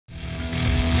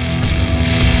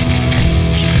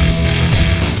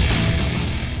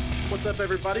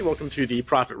everybody? Welcome to the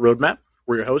Profit Roadmap.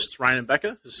 We're your hosts, Ryan and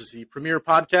Becca. This is the premier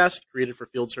podcast created for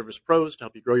field service pros to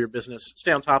help you grow your business,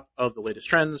 stay on top of the latest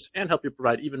trends, and help you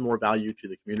provide even more value to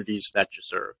the communities that you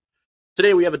serve.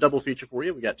 Today, we have a double feature for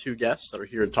you. We got two guests that are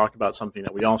here to talk about something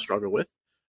that we all struggle with,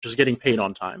 which is getting paid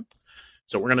on time.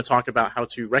 So we're going to talk about how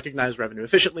to recognize revenue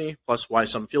efficiently, plus why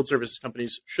some field services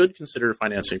companies should consider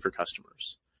financing for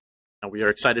customers. Now, we are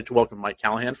excited to welcome Mike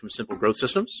Callahan from SimpleGrowth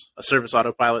Systems, a Service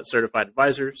Autopilot certified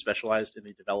advisor specialized in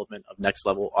the development of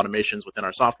next-level automations within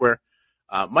our software.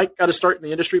 Mike got a start in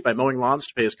the industry by mowing lawns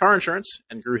to pay his car insurance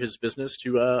and grew his business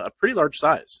to a pretty large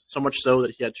size, so much so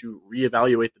that he had to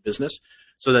reevaluate the business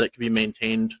so that it could be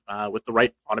maintained with the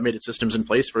right automated systems in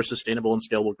place for sustainable and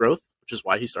scalable growth, which is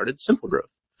why he started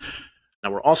SimpleGrowth. Now,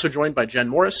 we're also joined by Jen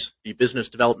Morris, the Business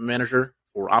Development Manager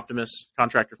for OPTIMUS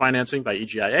Contractor Financing by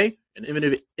EGIA, an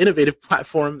innovative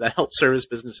platform that helps service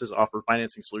businesses offer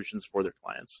financing solutions for their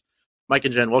clients. Mike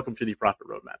and Jen, welcome to the Profit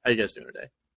Roadmap. How are you guys doing today?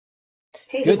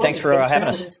 Hey, good. Thanks for having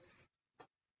us.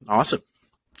 Awesome.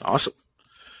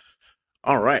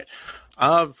 All right.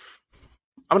 I'm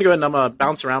going to go ahead and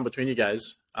bounce around between you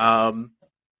guys. Mike,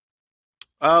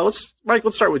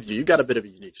 let's start with you. You got a bit of a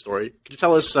unique story. Could you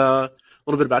tell us a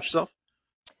little bit about yourself?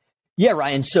 Yeah,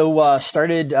 Ryan. So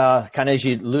started kind of as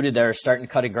you alluded there, starting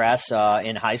cutting grass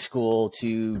in high school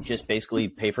to just basically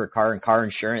pay for a car and car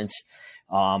insurance.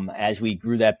 As we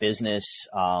grew that business,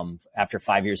 after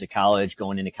 5 years of college,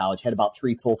 going into college, had about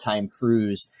 3 full-time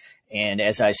crews. And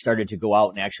as I started to go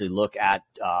out and actually look at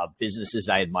businesses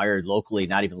I admired locally,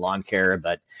 not even lawn care,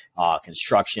 but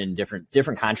construction,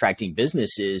 different contracting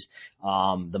businesses,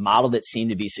 the model that seemed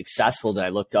to be successful that I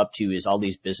looked up to is all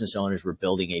these business owners were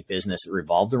building a business that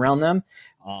revolved around them.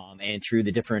 And through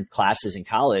the different classes in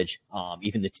college,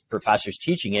 even the professors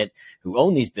teaching it who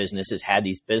own these businesses had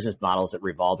these business models that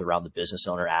revolved around the business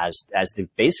owner as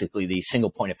basically the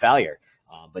single point of failure.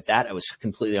 But that I was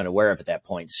completely unaware of at that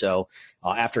point. So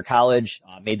after college,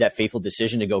 made that fateful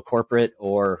decision to go corporate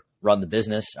or run the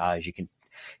business. As you can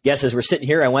guess, as we're sitting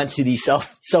here, I went to the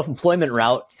self-employment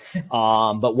route.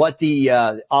 But what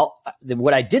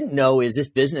I didn't know is this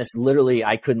business, literally,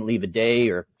 I couldn't leave a day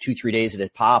or 2-3 days at a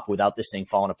pop without this thing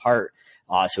falling apart.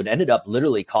 So it ended up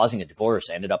literally causing a divorce.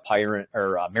 I ended up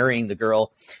marrying the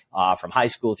girl from high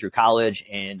school through college,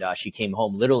 and she came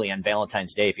home literally on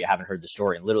Valentine's Day, if you haven't heard the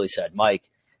story, and literally said, "Mike,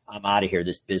 I'm out of here.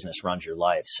 This business runs your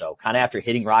life." So kind of after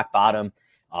hitting rock bottom,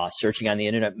 searching on the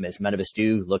internet, as many of us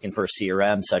do, looking for a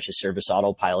CRM such as Service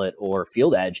Autopilot or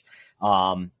FieldEdge,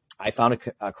 I found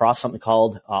across something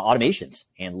called automations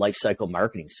and lifecycle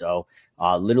marketing. So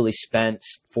literally spent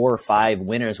 4 or 5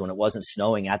 winters when it wasn't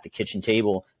snowing at the kitchen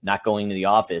table, not going to the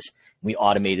office. We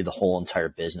automated the whole entire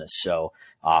business. So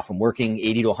from working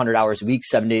 80 to 100 hours a week,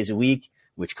 7 days a week,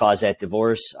 which caused that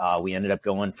divorce, we ended up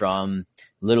going from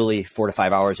literally 4 to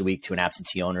 5 hours a week to an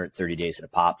absentee owner at 30 days at a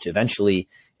pop to eventually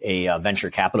a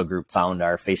venture capital group found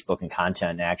our Facebook and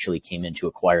content and actually came in to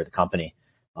acquire the company.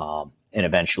 And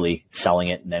eventually selling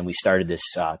it. And then we started this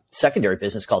secondary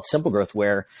business called SimpleGrowth,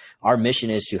 where our mission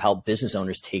is to help business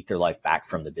owners take their life back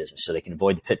from the business so they can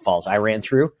avoid the pitfalls I ran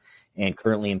through, and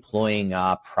currently employing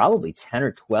probably 10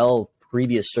 or 12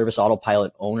 previous Service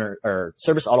Autopilot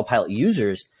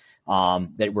users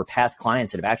that were past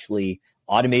clients that have actually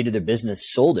automated their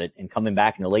business, sold it, and coming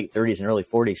back in the late 30s and early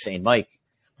 40s saying, "Mike,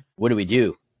 what do we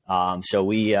do?" So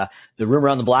the rumor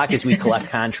on the block is we collect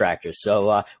contractors.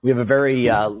 So we have a very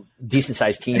decent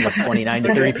sized team of 29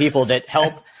 to 30 people that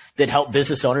help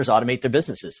business owners automate their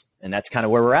businesses. And that's kind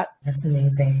of where we're at. That's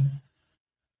amazing.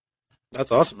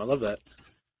 That's awesome. I love that.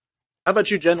 How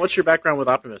about you, Jen? What's your background with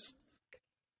OPTIMUS?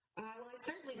 Well, I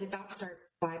certainly did not start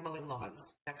by mowing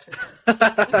lawns. That's for sure.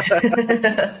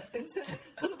 It's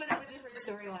a little bit of a different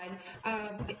storyline.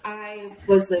 I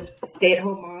was a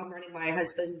stay-at-home mom running my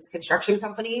husband's construction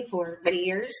company for many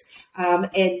years.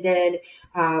 And then,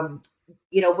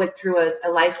 went through a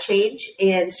life change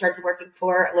and started working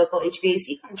for a local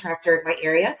HVAC contractor in my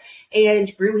area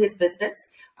and grew his business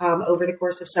over the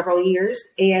course of several years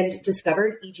and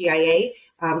discovered EGIA,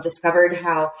 discovered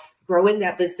how growing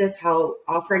that business, how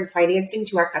offering financing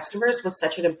to our customers was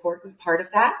such an important part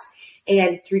of that.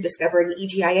 And through discovering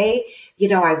EGIA,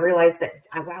 I realized that,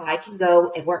 wow, I can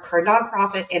go and work for a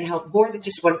nonprofit and help more than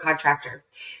just one contractor.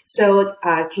 So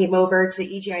I came over to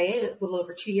EGIA a little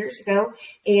over 2 years ago,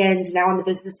 and now on the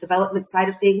business development side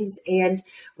of things, and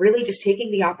really just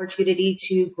taking the opportunity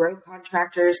to grow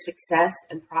contractors' success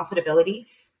and profitability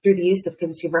through the use of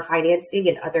consumer financing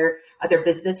and other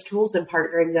business tools, and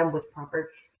partnering them with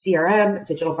proper CRM,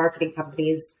 digital marketing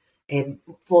companies, and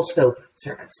full scope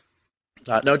service.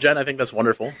 No, Jen, I think that's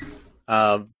wonderful.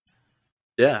 I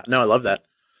love that.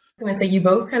 going to say you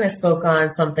both kind of spoke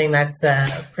on something that's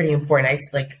pretty important.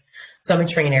 So I'm a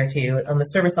trainer too on the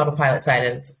service autopilot side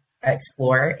of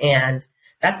Explore. And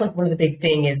that's like one of the big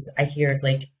thing is I hear is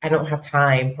like, I don't have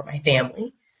time for my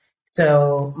family.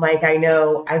 So Mike, I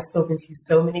know I've spoken to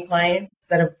so many clients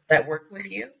that work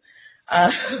with you. I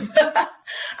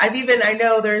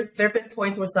know there've been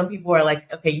points where some people are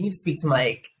like, okay, you need to speak to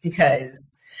Mike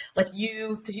because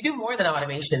you do more than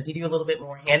automations. You do a little bit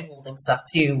more hand-holding stuff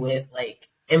too with like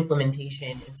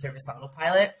implementation and service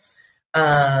autopilot.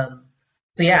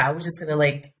 So yeah, I was just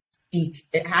going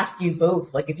to ask you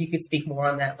both, like if you could speak more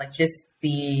on that, like just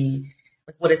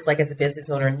what it's like as a business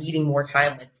owner, needing more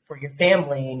time like for your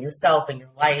family and yourself and your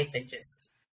life and just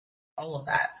all of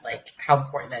that, like how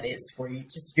important that is for you,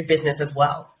 just your business as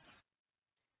well.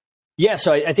 Yeah,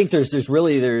 so I think there's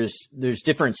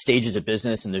different stages of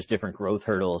business and there's different growth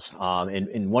hurdles.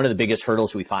 And one of the biggest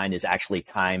hurdles we find is actually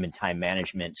time and time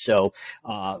management. So,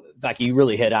 Becky, you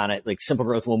really hit on it. Like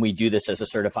SimpleGrowth, when we do this as a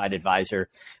certified advisor,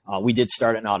 we did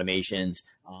start in automations.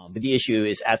 But the issue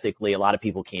is ethically, a lot of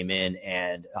people came in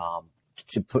and,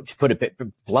 to put it a bit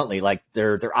bluntly, like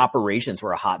their operations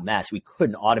were a hot mess. We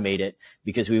couldn't automate it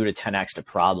because we would have 10x the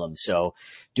problem. So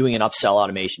doing an upsell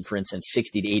automation, for instance,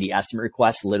 60 to 80 estimate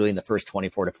requests, literally in the first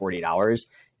 24 to 48 hours,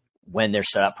 when they're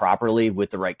set up properly with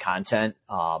the right content,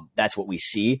 that's what we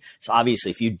see. So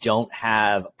obviously, if you don't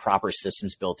have proper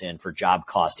systems built in for job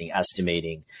costing,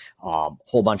 estimating,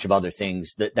 whole bunch of other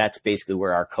things, that's basically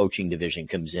where our coaching division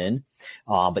comes in.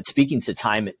 But speaking to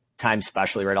time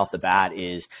especially right off the bat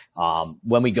is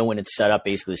when we go in and set up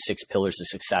basically 6 pillars of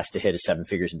success to hit a 7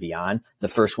 figures and beyond. The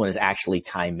first one is actually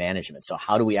time management. So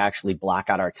how do we actually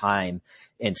block out our time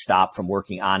and stop from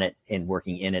working on it and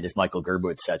working in it, as Michael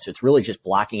Gerbowitz said. So it's really just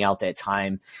blocking out that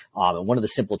time. And one of the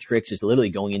simple tricks is literally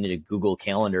going into Google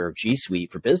Calendar or G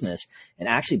Suite for business and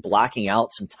actually blocking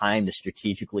out some time to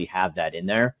strategically have that in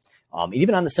there.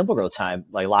 Even on the SimpleGrowth time,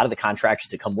 like a lot of the contractors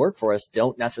that come work for us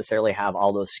don't necessarily have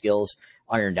all those skills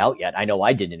ironed out yet. I know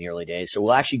I did in the early days. So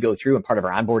we'll actually go through and part of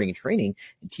our onboarding and training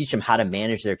and teach them how to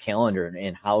manage their calendar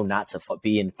and how not to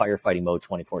be in firefighting mode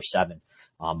 24/7.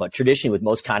 But traditionally with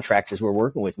most contractors we're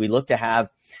working with, we look to have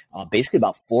basically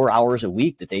about 4 hours a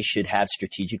week that they should have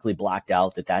strategically blocked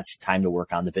out that's time to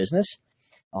work on the business.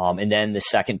 And then the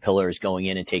second pillar is going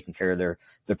in and taking care of their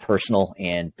personal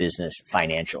and business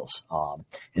financials.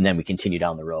 And then we continue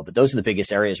down the road. But those are the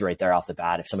biggest areas right there off the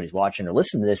bat. If somebody's watching or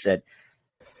listening to this, that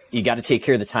you got to take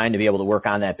care of the time to be able to work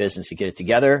on that business and get it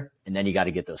together. And then you got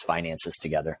to get those finances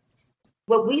together.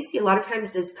 What we see a lot of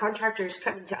times is contractors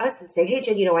coming to us and say, hey,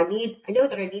 Jen, I know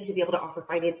that I need to be able to offer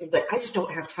financing, but I just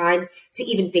don't have time to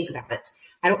even think about it.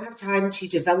 I don't have time to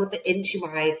develop it into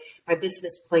my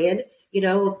business plan.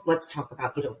 Let's talk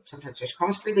about, sometimes there's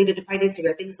cost related to financing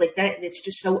or things like that. And it's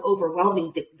just so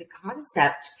overwhelming. The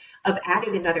concept of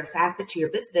adding another facet to your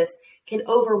business can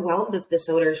overwhelm business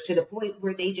owners to the point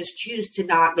where they just choose to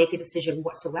not make a decision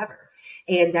whatsoever.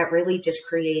 And that really just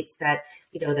creates that,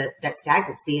 that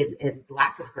stagnancy and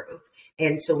lack of growth.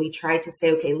 And so we try to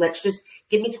say, okay, let's just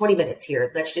give me 20 minutes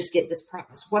here. Let's just get this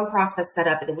one process set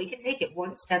up, and then we can take it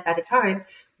one step at a time.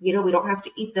 We don't have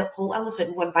to eat the whole elephant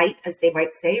in one bite, as they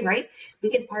might say, right? We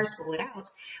can parcel it out,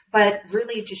 but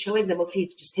really just showing them, okay,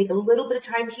 just take a little bit of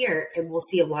time here and we'll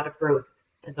see a lot of growth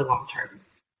in the long term.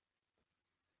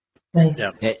 Nice.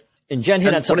 Yeah. And Jen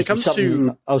hit on something. When it comes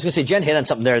to, I was going to say, Jen hit on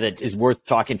something there that is worth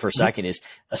talking for a second. Is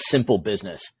a simple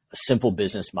business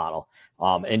model.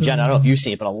 And Jen, I don't know if you've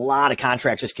seen it, but a lot of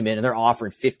contractors come in and they're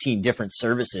offering 15 different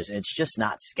services, and it's just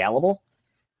not scalable.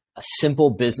 A simple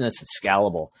business that's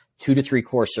scalable, 2 to 3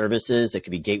 core services that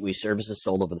could be gateway services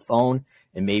sold over the phone,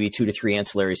 and maybe 2 to 3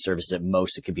 ancillary services at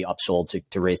most that could be upsold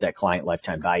to raise that client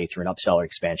lifetime value through an upsell or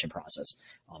expansion process.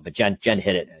 But Jen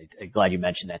hit it. I'm glad you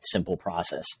mentioned that simple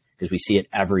process because we see it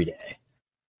every day.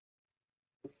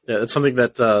 Yeah, it's something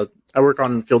that I work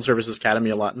on Field Services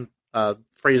Academy a lot. And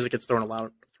phrase that gets thrown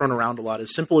around a lot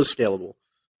is simple is scalable.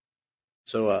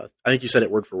 So I think you said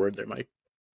it word for word there, Mike.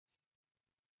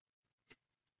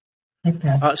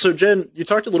 Okay. So Jen, you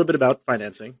talked a little bit about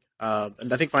financing.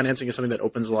 And I think financing is something that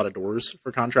opens a lot of doors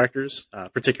for contractors,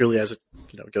 particularly as it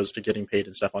goes to getting paid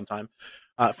and stuff on time.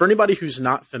 For anybody who's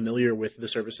not familiar with the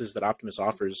services that Optimus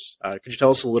offers, could you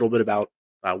tell us a little bit about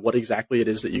what exactly it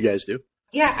is that you guys do?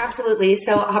 Yeah, absolutely.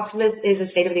 So Optimus is a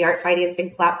state-of-the-art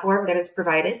financing platform that is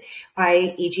provided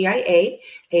by EGIA,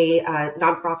 a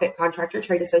nonprofit contractor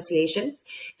trade association.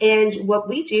 And what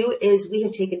we do is we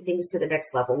have taken things to the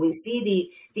next level. We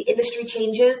see the industry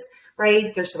changes,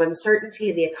 right? There's some uncertainty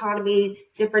in the economy,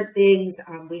 different things.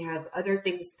 We have other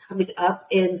things coming up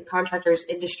in contractors'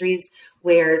 industries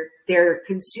where their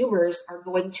consumers are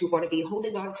going to want to be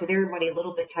holding on to their money a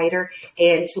little bit tighter.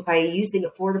 And so by using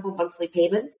affordable monthly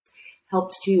payments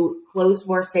helps to close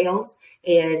more sales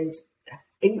and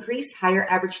increase higher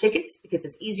average tickets, because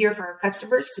it's easier for our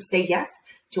customers to say yes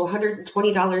to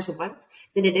 $120 a month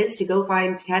than it is to go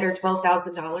find $10,000 or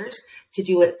 $12,000 to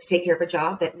do it, to take care of a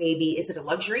job that maybe isn't a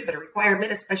luxury, but a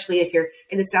requirement, especially if you're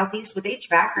in the Southeast with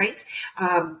HVAC, right?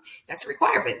 That's a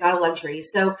requirement, not a luxury.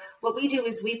 So what we do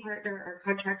is we partner our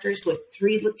contractors with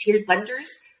 3-tiered lenders.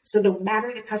 So no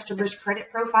matter the customer's credit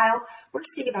profile, we're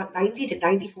seeing about 90 to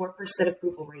 94%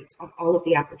 approval rates on all of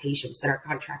the applications that our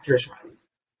contractors run,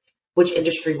 which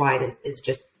industry-wide is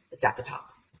just, it's at the top.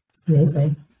 It's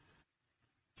amazing.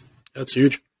 That's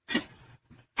huge.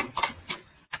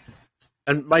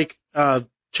 And Mike,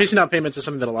 chasing out payments is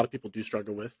something that a lot of people do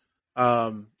struggle with.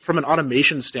 From an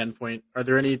automation standpoint, are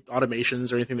there any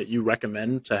automations or anything that you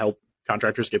recommend to help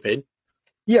contractors get paid?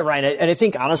 Yeah, Ryan. And I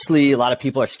think, honestly, a lot of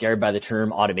people are scared by the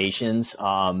term automations.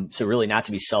 So really not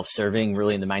to be self-serving,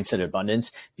 really in the mindset of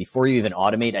abundance. Before you even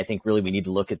automate, I think really we need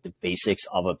to look at the basics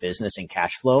of a business and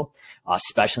cash flow,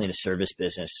 especially in a service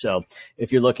business. So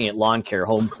if you're looking at lawn care,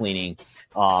 home cleaning,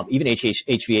 even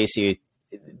HVAC,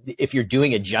 if you're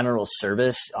doing a general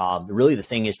service, really the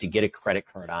thing is to get a credit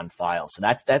card on file. So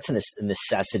that's a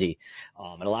necessity.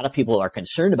 And a lot of people are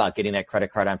concerned about getting that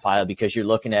credit card on file because you're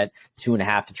looking at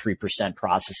 2.5% to 3%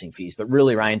 processing fees. But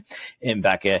really, Ryan and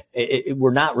Becca,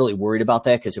 we're not really worried about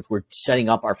that, because if we're setting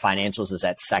up our financials as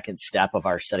that second step of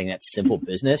our setting that simple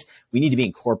business, we need to be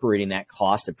incorporating that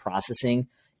cost of processing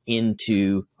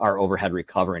into our overhead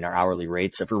recovery and our hourly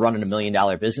rate. So if we're running $1 million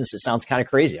business, it sounds kind of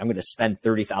crazy. I'm going to spend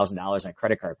 $30,000 on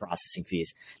credit card processing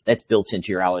fees. That's built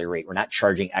into your hourly rate. We're not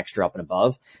charging extra up and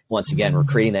above. Once again, we're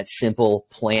creating that simple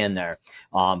plan there.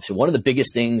 So one of the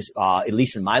biggest things, at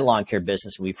least in my lawn care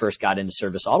business, when we first got into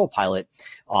Service Autopilot,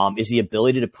 is the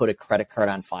ability to put a credit card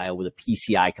on file with a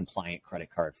PCI compliant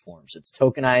credit card form. So it's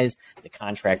tokenized. The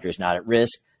contractor is not at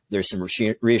risk. There's some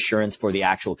reassurance for the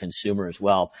actual consumer as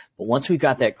well. But once we've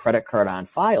got that credit card on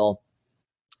file,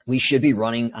 we should be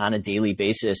running on a daily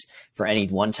basis for any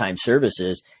one-time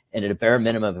services. And at a bare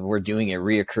minimum, if we're doing a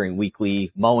reoccurring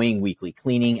weekly mowing, weekly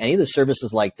cleaning, any of the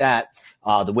services like that,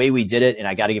 the way we did it, and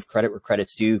I got to give credit where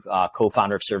credit's due,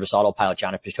 co-founder of Service Autopilot,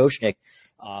 John Patoshnik,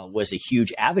 was a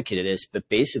huge advocate of this. But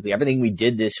basically everything we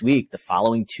did this week, the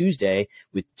following Tuesday,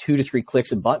 with 2 to 3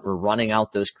 clicks of a button, we're running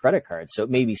out those credit cards. So it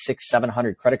may be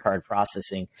 600-700 credit card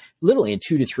processing literally in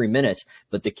 2 to 3 minutes.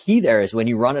 But the key there is when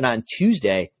you run it on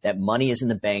Tuesday, that money is in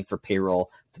the bank for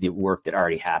payroll for the work that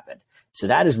already happened. So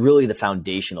that is really the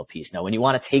foundational piece. Now, when you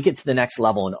want to take it to the next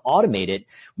level and automate it,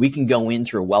 we can go in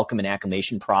through a welcome and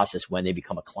acclimation process when they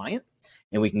become a client.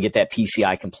 And we can get that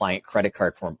PCI compliant credit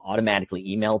card form automatically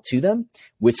emailed to them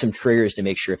with some triggers to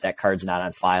make sure if that card's not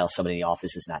on file, somebody in the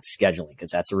office is not scheduling,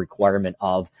 because that's a requirement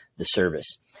of the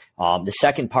service. The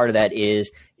second part of that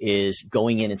is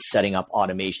going in and setting up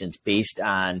automations based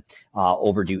on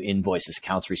overdue invoices,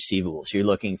 accounts receivable. So you're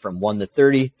looking from 1 to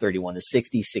 30, 31 to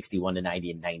 60, 61 to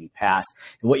 90, and 90 pass.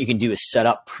 And what you can do is set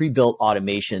up pre-built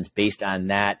automations based on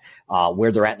that,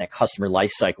 where they're at in that customer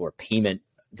life cycle or payment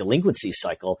delinquency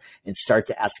cycle, and start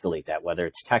to escalate that, whether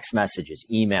it's text messages,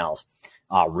 emails,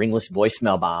 ringless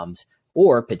voicemail bombs,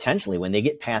 or potentially when they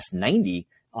get past 90,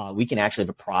 we can actually have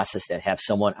a process that have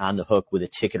someone on the hook with a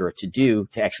ticket or a to-do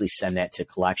to actually send that to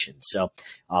collections. So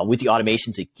with the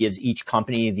automations, it gives each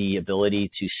company the ability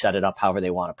to set it up however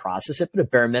they want to process it. But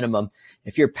at bare minimum,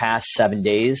 if you're past 7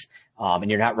 days and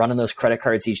you're not running those credit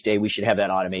cards each day, we should have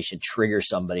that automation trigger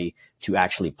somebody to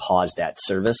actually pause that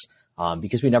service.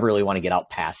 Because we never really want to get out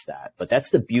past that. But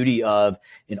that's the beauty of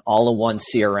an all-in-one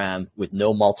CRM with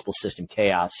no multiple system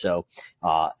chaos. So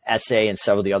SA and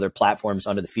several of the other platforms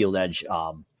under the FieldEdge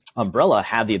umbrella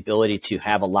have the ability to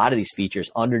have a lot of these features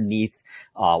underneath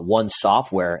one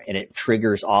software, and it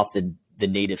triggers off the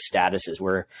native statuses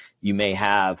where you may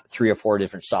have 3 or 4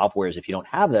 different softwares. If you don't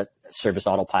have that Service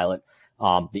Autopilot,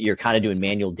 that you're kind of doing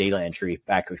manual data entry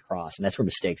back across, and that's where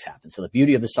mistakes happen. So the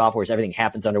beauty of the software is everything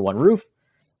happens under one roof.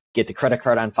 Get the credit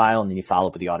card on file, and then you follow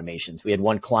up with the automations. We had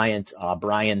one client,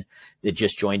 Brian, that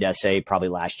just joined SA probably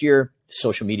last year,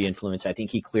 social media influencer. I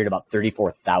think he cleared about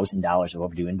 $34,000 of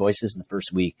overdue invoices in the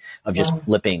first week of just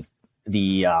flipping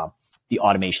the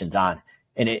automations on.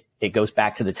 And it goes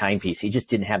back to the timepiece. He just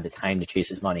didn't have the time to chase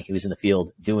his money. He was in the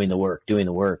field doing the work.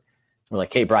 We're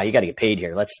like, hey, Brian, you got to get paid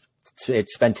here. Let's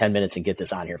spend 10 minutes and get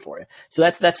this on here for you. So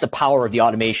that's the power of the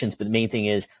automations. But the main thing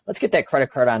is, let's get that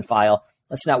credit card on file.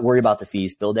 Let's not worry about the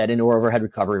fees, build that into our overhead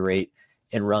recovery rate,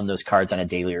 and run those cards on a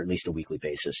daily or at least a weekly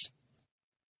basis.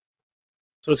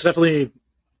 So it's definitely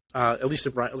at least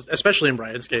especially in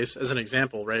Brian's case, as an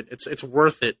example, right? It's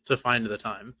worth it to find the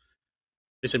time.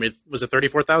 You said, was it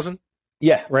 34,000?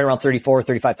 Yeah, right around 34,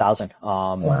 35,000.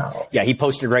 Wow. Yeah, he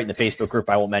posted right in the Facebook group.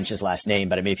 I won't mention his last name,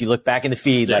 but I mean, if you look back in the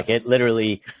feed, like it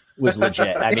literally was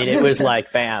legit. I mean, it was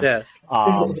like, bam. Yeah.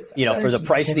 For the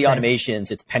price of the automations,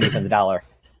 it's pennies on the dollar.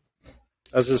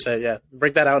 I was going to say, yeah,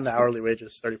 break that out into hourly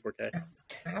wages, 34K.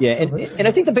 Yeah. And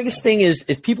I think the biggest thing is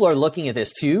people are looking at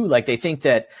this too. Like they think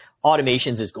that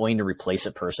automations is going to replace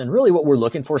a person. Really what we're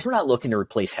looking for is we're not looking to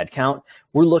replace headcount.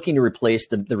 We're looking to replace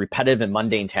the repetitive and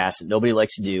mundane tasks that nobody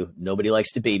likes to do. Nobody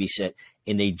likes to babysit,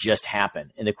 and they just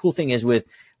happen. And the cool thing is with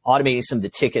automating some of the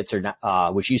tickets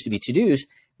which used to be to-dos,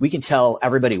 we can tell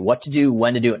everybody what to do,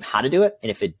 when to do it, and how to do it.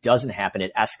 And if it doesn't happen,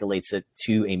 it escalates it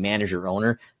to a manager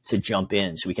owner to jump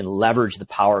in. So we can leverage the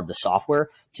power of the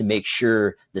software to make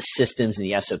sure the systems and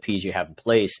the SOPs you have in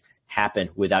place happen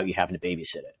without you having to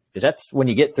babysit it. Because that's when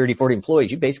you get 30, 40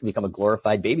 employees, you basically become a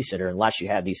glorified babysitter unless you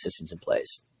have these systems in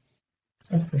place.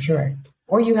 Oh, for sure.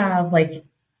 Or you have like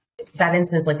that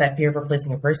instance, like that fear of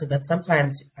replacing a person. But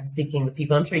sometimes I'm speaking with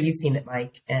people, I'm sure you've seen it,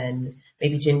 Mike, and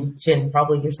maybe Jen,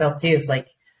 probably yourself too, is like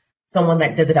someone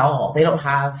that does it all. They don't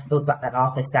have that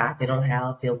office staff. They don't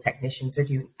have field technicians. They're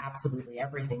doing absolutely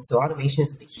everything. So automation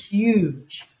is a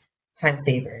huge time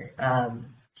saver,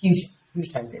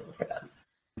 huge time saver for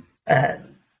them.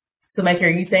 So Mike, are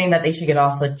you saying that they should get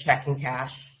off of check and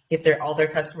cash, get all their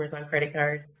customers on credit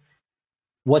cards?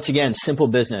 Once again, simple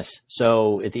business.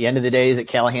 So at the end of the day, at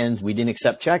Callahan's, we didn't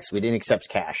accept checks. We didn't accept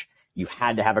cash. You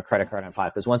had to have a credit card on file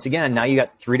because once again, now you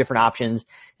got 3 different options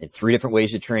and 3 different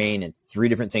ways to train and 3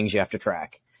 different things you have to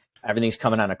track. Everything's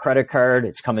coming on a credit card.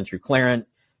 It's coming through Clarent.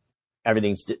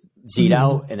 Everything's Z'd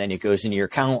out, and then it goes into your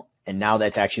account. And now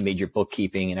that's actually made your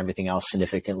bookkeeping and everything else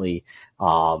significantly,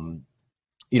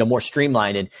 more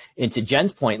streamlined. And to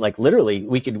Jen's point, like literally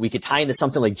we could tie into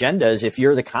something like Jen does. If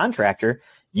you're the contractor,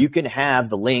 you can have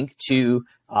the link to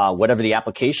whatever the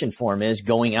application form is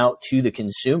going out to the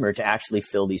consumer to actually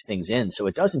fill these things in. So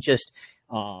it doesn't just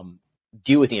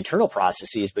deal with the internal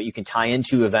processes, but you can tie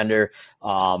into a vendor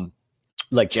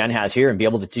like Jen has here and be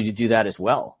able to do that as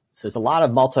well. So there's a lot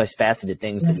of multifaceted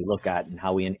things that we look at and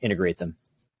how we integrate them.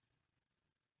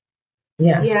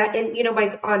 Yeah. Yeah. And,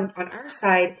 Mike, on our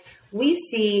side, we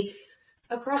see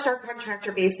across our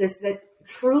contractor basis that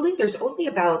truly there's only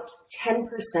about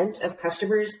 10% of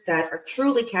customers that are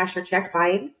truly cash or check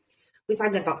buying. We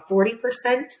find that about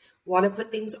 40% want to put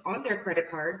things on their credit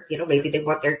card. Maybe they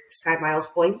want their Sky Miles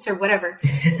points or whatever.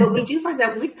 But we do find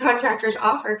that when contractors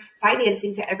offer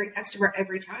financing to every customer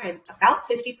every time, about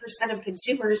 50% of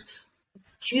consumers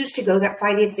choose to go that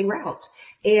financing route.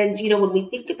 And, when we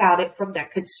think about it from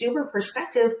that consumer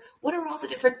perspective, what are all the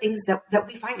different things that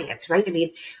we finance, right? I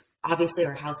mean, obviously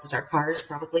our houses, our cars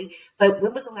probably, but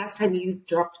when was the last time you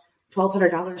dropped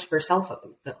 $1,200 for a cell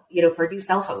phone bill, for a new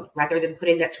cell phone rather than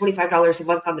putting that $25 a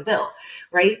month on the bill,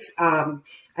 right? I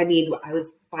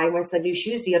was buying my son new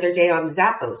shoes the other day on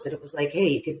Zappos and it was like, hey,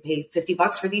 you can pay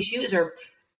 $50 for these shoes or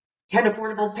 10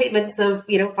 affordable payments of,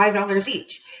 $5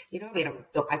 each.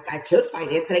 I could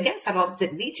finance it. I guess I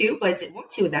didn't need to, but I didn't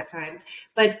want to in that time.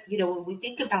 But, when we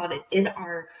think about it in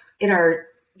our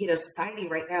society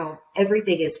right now,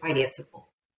 everything is financeable.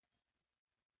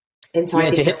 And so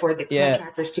I think for the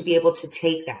contractors to be able to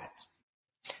take that.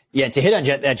 Yeah, to hit on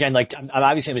Jen, like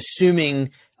I'm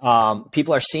assuming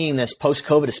people are seeing this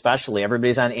post-COVID, especially.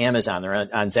 Everybody's on Amazon, they're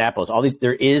on Zappos.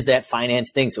 There is that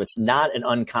finance thing, so it's not an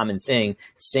uncommon thing.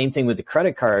 Same thing with the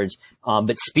credit cards,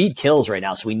 but speed kills right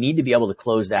now, so we need to be able to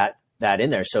close that in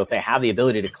there. So if they have the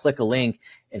ability to click a link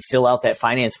and fill out that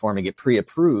finance form and get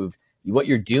pre-approved, what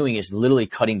you're doing is literally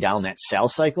cutting down that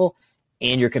sales cycle,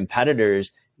 and your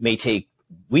competitors may take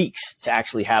weeks to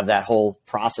actually have that whole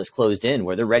process closed in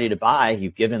where they're ready to buy.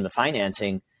 You've given them the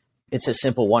financing. It's a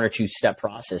simple 1 or 2 step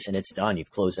process and it's done.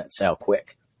 You've closed that sale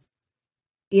quick.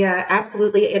 Yeah,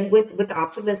 absolutely. And with the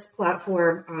OPTIMUS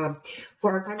platform,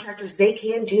 for our contractors, they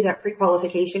can do that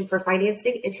pre-qualification for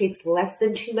financing. It takes less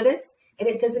than 2 minutes and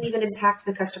it doesn't even impact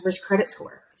the customer's credit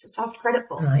score. It's a soft credit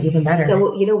pull. Even better.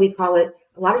 So, we call it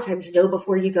a lot of times know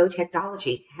before you go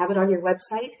technology. Have it on your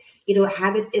website,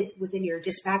 have it within your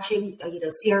dispatching,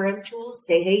 CRM tools.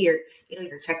 Say, hey, your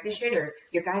technician or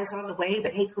your guy is on the way,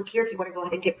 but hey, click here if you want to go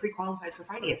ahead and get pre-qualified for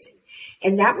financing.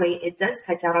 And that way it does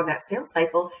cut down on that sales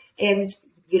cycle. And,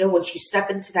 once you step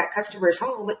into that customer's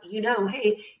home,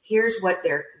 hey, here's what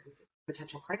their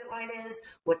potential credit line is,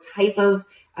 what type of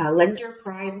lender,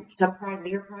 prime, subprime,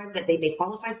 near prime that they may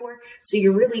qualify for. So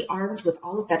you're really armed with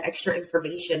all of that extra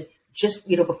information just,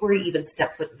 before you even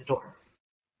step foot in the door.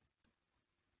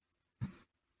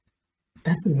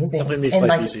 That's amazing. Definitely makes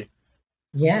life easy.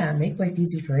 Yeah, make life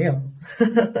easy for real.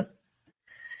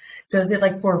 So is it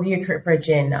like for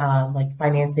Jen, like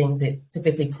financing, is it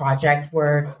typically project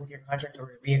work with your contract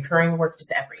or reoccurring work,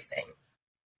 just everything?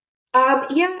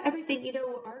 Yeah, everything.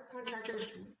 Our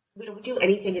contractors, we don't do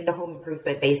anything in the home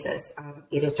improvement basis.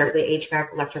 Certainly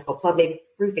HVAC, electrical, plumbing,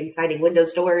 roofing, siding,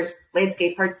 windows, doors,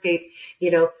 landscape, hardscape,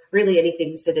 really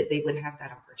anything so that they would have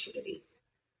that opportunity.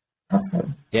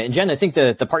 Awesome. Yeah, and Jen, I think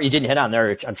the part you didn't hit on there,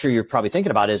 which I'm sure you're probably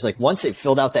thinking about, is like once they've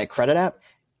filled out that credit app,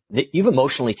 you've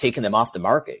emotionally taken them off the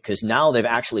market because now they've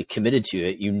actually committed to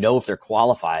it. If they're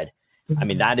qualified. I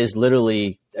mean, that is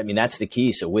literally, that's the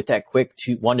key. So with that quick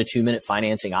 1 to 2 minute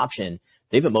financing option,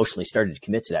 they've emotionally started to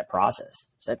commit to that process.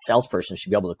 So that salesperson should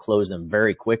be able to close them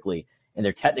very quickly, and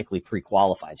they're technically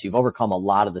pre-qualified. So you've overcome a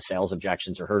lot of the sales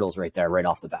objections or hurdles right there, right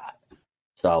off the bat.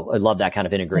 So I love that kind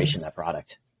of integration in that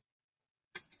product.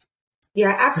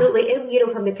 Yeah, absolutely. And,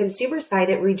 from the consumer side,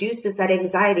 it reduces that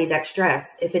anxiety, that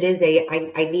stress. If it is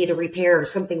I need a repair or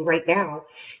something right now,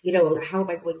 how am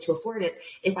I going to afford it?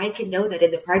 If I can know that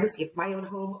in the privacy of my own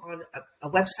home on a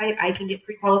website, I can get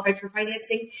pre-qualified for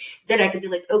financing, then I can be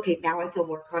like, okay, now I feel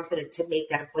more confident to make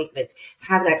that appointment,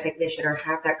 have that technician or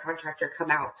have that contractor come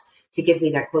out to give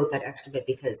me that quote, that estimate,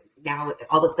 because now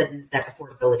all of a sudden that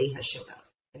affordability has showed up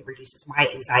and it reduces my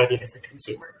anxiety as the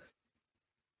consumer.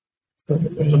 So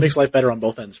it makes life better on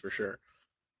both ends for sure,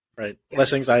 right? Yeah.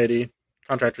 Less anxiety,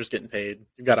 contractors getting paid.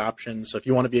 You've got options. So if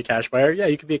you want to be a cash buyer, yeah,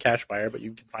 you can be a cash buyer, but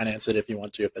you can finance it if you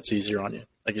want to, if that's easier on you.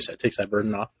 Like you said, it takes that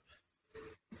burden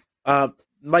off.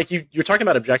 Mike, you're talking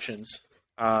about objections,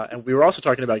 and we were also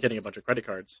talking about getting a bunch of credit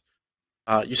cards.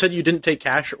 You said you didn't take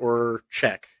cash or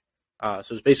check, so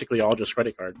it's basically all just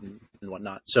credit card and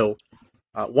whatnot. So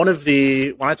when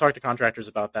I talk to contractors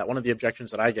about that, one of the objections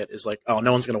that I get is like, oh,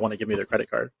 no one's going to want to give me their credit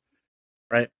card.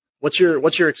 Right. What's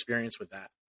your experience with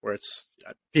that? Where it's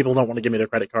people don't want to give me their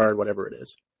credit card, whatever it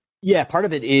is. Yeah, part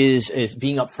of it is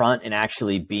being upfront and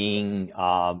actually being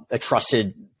a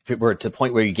trusted. We're to the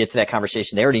point where you get to that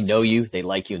conversation. They already know you, they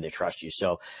like you, and they trust you.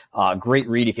 So, great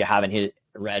read if you haven't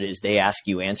read is They Ask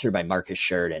You Answer by Marcus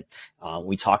Sheridan.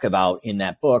 We talk about in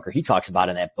that book, or he talks about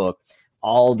in that book,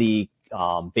 all the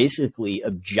basically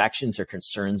objections or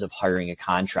concerns of hiring a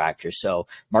contractor. So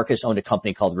Marcus owned a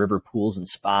company called River Pools and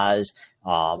Spas.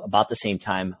 About the same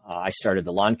time I started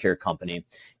the lawn care company,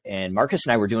 and Marcus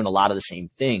and I were doing a lot of the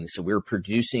same things. So we were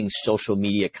producing social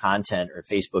media content or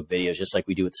Facebook videos, just like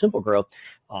we do with SimpleGrowth.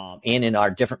 And in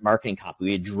our different marketing copy,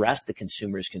 we addressed the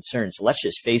consumer's concerns. So let's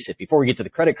just face it, before we get to the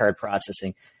credit card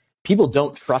processing, people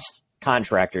don't trust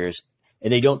contractors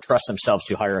and they don't trust themselves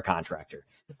to hire a contractor.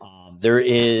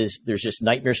 There's just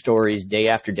nightmare stories day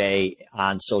after day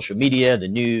on social media, the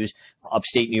news.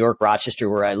 Upstate New York, Rochester,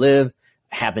 where I live,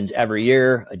 happens every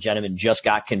year. A gentleman just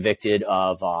got convicted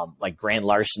of like grand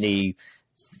larceny,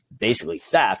 basically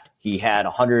theft. He had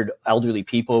 100 elderly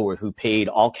people who paid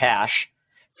all cash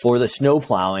for the snow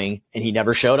plowing, and he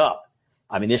never showed up.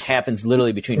 I mean, this happens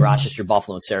literally between Rochester,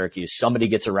 Buffalo, and Syracuse. Somebody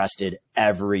gets arrested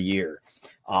every year.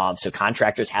 So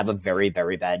contractors have a very,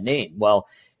 very bad name. Well,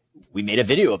 we made a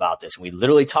video about this. We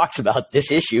literally talked about this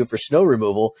issue for snow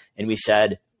removal. And we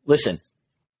said, listen,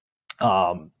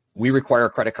 we require a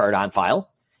credit card on file.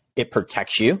 It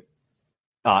protects you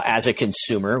as a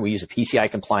consumer. We use a PCI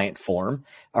compliant form,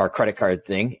 our credit card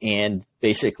thing. And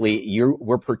basically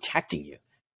we're protecting you.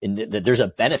 And there's a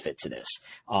benefit to this.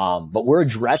 But we're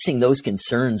addressing those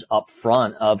concerns up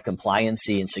front of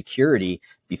compliancy and security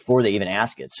before they even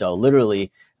ask it. So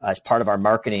literally, as part of our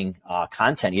marketing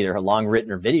content, either long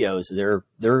written or videos,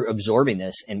 they're absorbing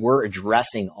this, and we're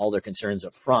addressing all their concerns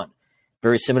up front.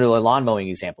 Very similar to a lawn mowing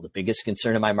example. The biggest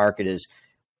concern in my market is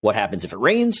what happens if it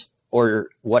rains, or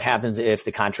what happens if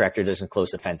the contractor doesn't close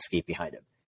the fence gate behind him.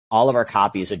 All of our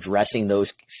copy is addressing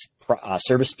those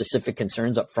service-specific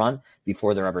concerns up front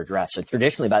before they're ever addressed. So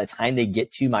traditionally, by the time they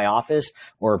get to my office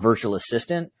or a virtual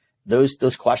assistant,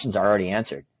 those questions are already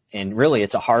answered. And really,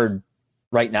 it's a hard,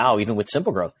 right now, even with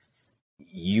SimpleGrowth,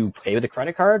 you pay with a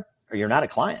credit card or you're not a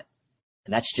client.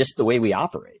 And that's just the way we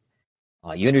operate.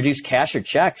 You introduce cash or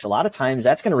checks, a lot of times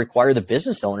that's going to require the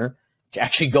business owner to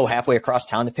actually go halfway across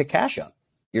town to pick cash up.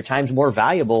 Your time's more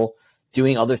valuable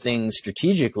doing other things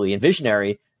strategically and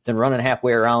visionary than running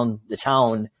halfway around the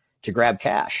town to grab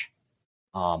cash.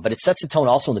 But it sets the tone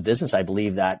also in the business, I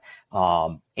believe, that,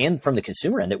 and from the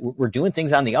consumer end, that we're doing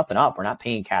things on the up and up. We're not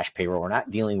paying cash payroll. We're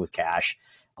not dealing with cash.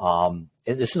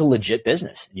 This is a legit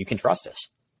business, and you can trust us.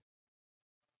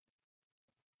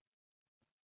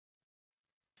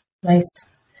 Nice.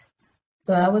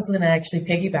 So I was going to actually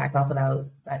piggyback off of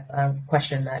that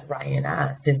question that Ryan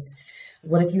asked is,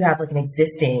 what if you have like an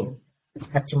existing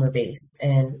customer base,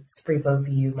 and it's for both of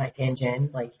you, Mike and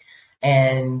Jen, like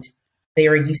and they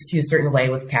are used to a certain way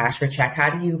with cash or check. How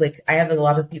do you, like, I have a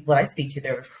lot of people that I speak to,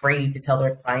 they're afraid to tell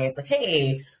their clients, like,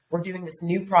 hey, we're doing this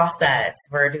new process.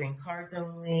 We're doing cards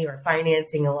only or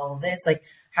financing and all of this. Like,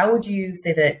 how would you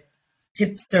say that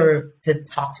tips are to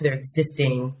talk to their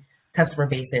existing customer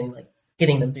base and like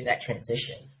getting them through that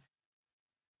transition?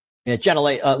 Yeah, Jen, I'll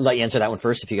let you answer that one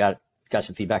first if you got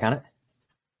some feedback on it.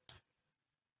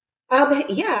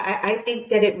 I think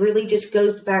that it really just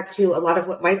goes back to a lot of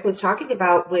what Mike was talking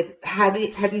about with have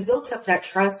you built up that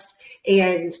trust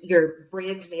and your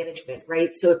brand management,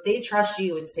 right? So if they trust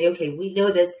you and say, okay, we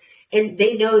know this, and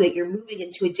they know that you're moving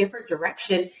into a different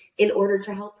direction in order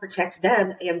to help protect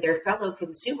them and their fellow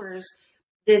consumers,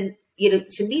 then,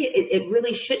 to me, it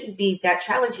really shouldn't be that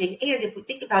challenging. And if we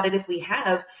think about it, if we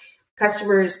have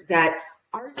customers that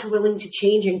aren't willing to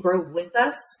change and grow with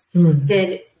us,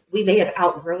 then we may have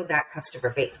outgrown that customer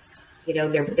base.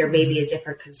 There may be a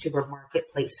different consumer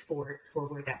marketplace for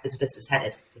where that business is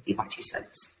headed, would be my 2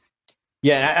 cents.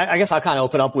 Yeah, I guess I'll kind of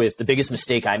open up with the biggest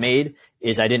mistake I made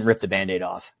is I didn't rip the Band-Aid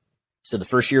off. So the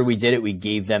first year we did it, we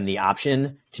gave them the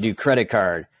option to do credit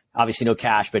card, obviously no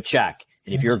cash, but check.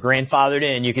 And if you're grandfathered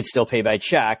in, you could still pay by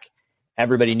check.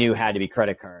 Everybody knew it had to be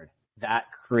credit card. That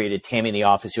created Tammy in the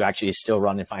office, who actually is still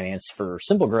running finance for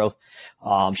SimpleGrowth.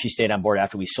 She stayed on board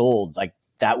after we sold. Like,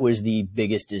 that was the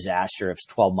biggest disaster of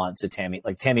 12 months of Tammy.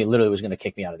 Like, Tammy literally was going to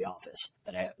kick me out of the office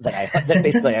that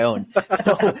basically I owned.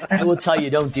 So I will tell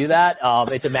you, don't do that.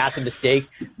 It's a massive mistake.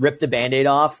 Rip the Band-Aid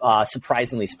off.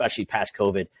 Surprisingly, especially past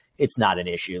COVID, it's not an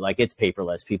issue. Like, it's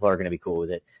paperless. People are going to be cool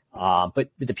with it. But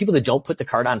the people that don't put the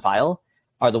card on file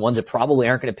are the ones that probably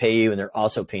aren't going to pay you, and they're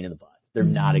also a pain in the butt. They're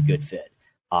not a good fit.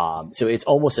 So it's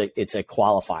almost it's a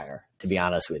qualifier, to be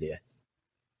honest with you.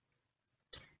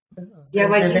 Yeah,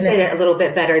 Mike, you said it a little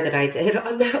bit better than I did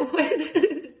on that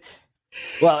one.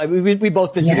 Well, we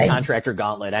both been through the contractor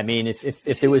gauntlet. I mean,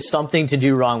 if there was something to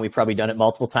do wrong, we've probably done it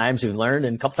multiple times. We've learned,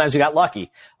 and a couple times we got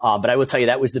lucky. But I will tell you,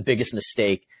 that was the biggest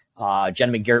mistake.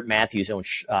 Gentleman Garrett Matthews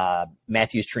owns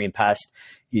Matthews Tree and Pest.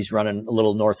 He's running a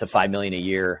little north of $5 million a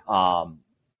year.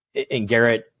 And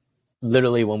Garrett,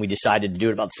 literally, when we decided to do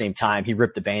it about the same time, he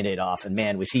ripped the Band-Aid off. And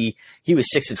man, he was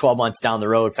 6 to 12 months down the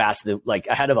road,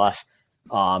 ahead of us.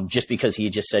 Just because he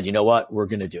just said, you know what, we're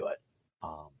going to do it.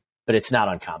 But it's not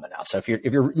uncommon now. So if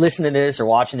you're listening to this or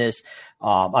watching this,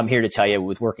 I'm here to tell you,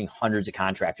 with working hundreds of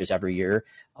contractors every year,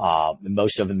 and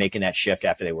most of them making that shift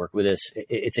after they work with us,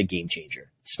 it's a game changer,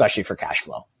 especially for cash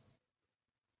flow.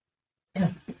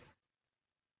 Yeah.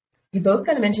 You both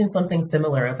kind of mentioned something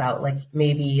similar about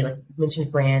maybe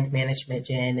mentioned brand management,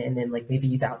 Jen, and then maybe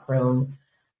you've outgrown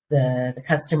the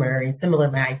customer, and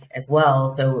similar, Mike, as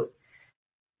well. So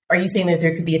are you saying that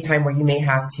there could be a time where you may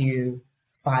have to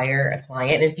fire a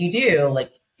client? And if you do,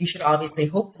 you should obviously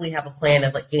hopefully have a plan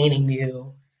of gaining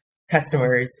new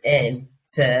customers in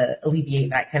to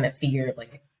alleviate that kind of fear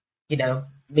of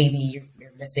maybe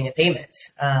you're missing a payment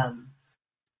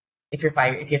if you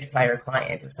have to fire a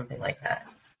client or something like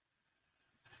that.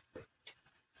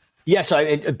 Yeah,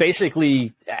 so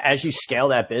basically, as you scale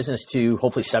that business to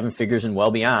hopefully 7 figures and well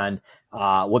beyond,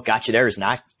 what got you there is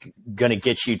not going to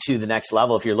get you to the next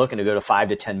level if you're looking to go to 5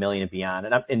 to 10 million and beyond.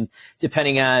 And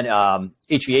depending on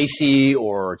HVAC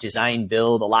or design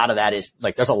build, a lot of that is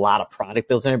there's a lot of product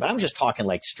built in there. But I'm just talking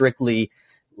strictly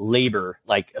labor,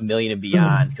 $1 million and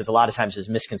beyond, because a lot of times there's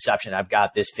misconception. I've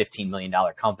got this $15 million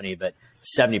company, but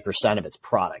 70% of it's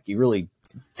product. You really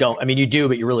don't. I mean, you do,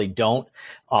 but you really don't.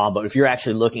 But if you're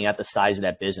actually looking at the size of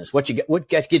that business, what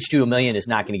gets you to $1 million is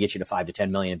not going to get you to 5 to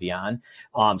 10 million and beyond.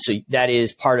 So that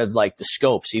is part of the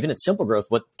scope. So even at SimpleGrowth,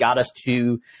 what got us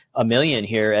to $1 million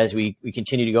here, as we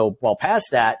continue to go well past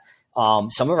that, some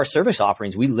of our service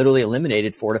offerings, we literally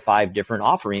eliminated 4 to 5 different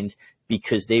offerings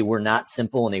because they were not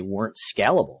simple and they weren't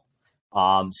scalable.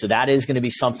 So that is going to be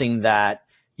something that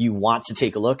you want to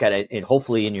take a look at it, and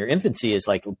hopefully in your infancy is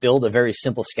build a very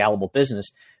simple, scalable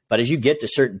business. But as you get to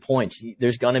certain points,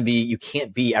 there's going to be, you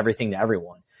can't be everything to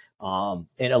everyone. And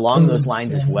along those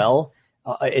lines as well,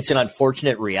 it's an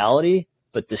unfortunate reality,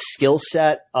 but the skill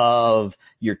set of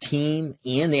your team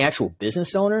and the actual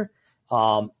business owner,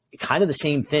 kind of the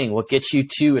same thing. What gets you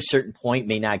to a certain point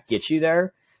may not get you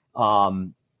there.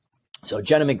 So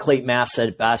gentleman Clayton Mass said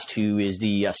it best, who is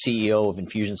the CEO of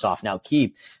Infusionsoft, now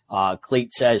Keep.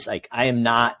 Clayton says, I am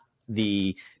not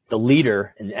the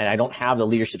leader, and I don't have the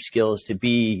leadership skills to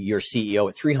be your CEO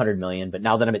at 300 million. But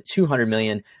now that I'm at 200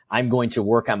 million, I'm going to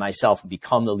work on myself and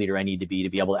become the leader I need to be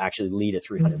able to actually lead a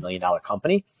 $300 million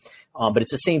company. But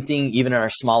it's the same thing even in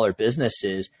our smaller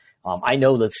businesses. I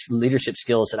know the leadership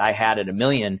skills that I had at $1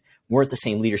 million weren't the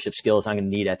same leadership skills I'm going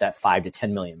to need at that 5 to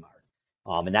 10 million mark.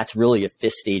 And that's really a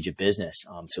fifth stage of business.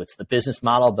 So it's the business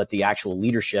model, but the actual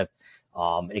leadership.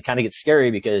 And it kind of gets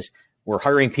scary because we're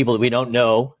hiring people that we don't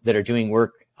know that are doing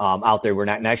work out there we're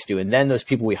not next to. And then those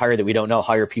people we hire that we don't know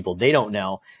hire people they don't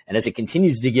know. And as it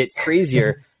continues to get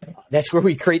crazier, that's where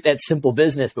we create that simple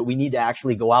business. But we need to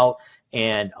actually go out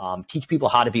and teach people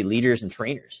how to be leaders and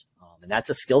trainers. And that's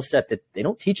a skill set that they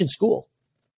don't teach in school.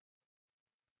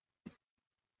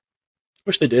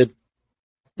 Wish they did.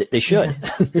 They should.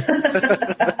 We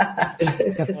got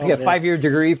a 5-year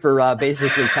degree for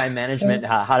basically time management,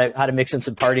 how to mix in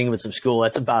some partying with some school.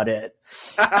 That's about it.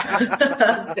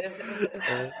 I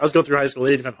was going through high school.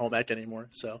 They didn't have home ec anymore.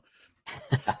 So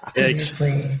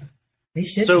seriously, they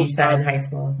should teach that in high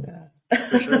school. Yeah.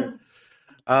 For sure.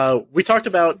 We talked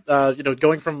about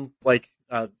going from like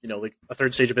a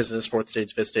third stage of business, fourth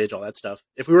stage, fifth stage, all that stuff.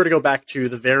 If we were to go back to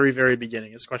the very, very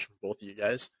beginning, it's a question for both of you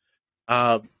guys.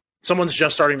 Someone's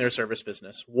just starting their service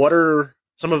business. What are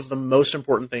some of the most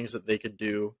important things that they could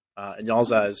do in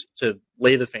y'all's eyes to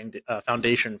lay the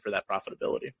foundation for that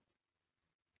profitability?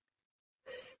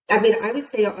 I mean, I would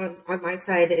say on my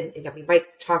side, and I mean,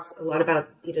 Mike talks a lot about,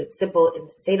 simple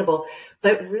and sustainable,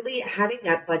 but really having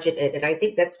that budget in. And I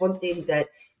think that's one thing that,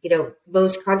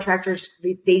 most contractors,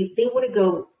 they want to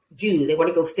go do, they want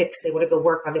to go fix, they want to go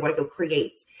work on, they want to go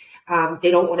create. They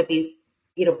don't want to be,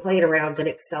 playing around in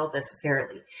Excel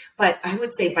necessarily. But I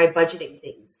would say by budgeting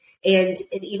things, and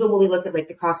even when we look at like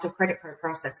the cost of credit card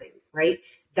processing, right?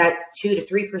 That 2 to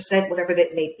 3%, whatever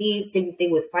that may be, same thing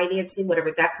with financing,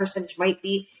 whatever that percentage might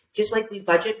be, just like we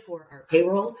budget for our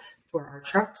payroll, for our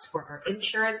trucks, for our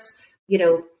insurance,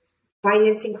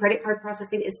 financing, credit card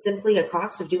processing is simply a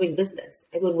cost of doing business.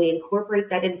 And when we incorporate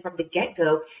that in from the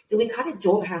get-go, then we kind of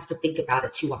don't have to think about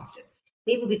it too often.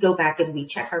 Maybe we go back and we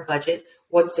check our budget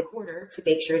once a quarter to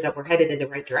make sure that we're headed in the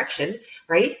right direction,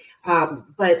 right?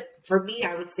 But for me,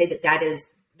 I would say that is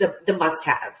the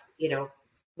must-have.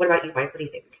 What about you, Mike? What do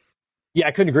you think? Yeah,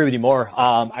 I couldn't agree with you more.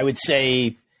 I would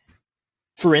say,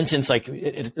 for instance, like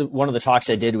one of the talks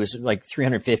I did was like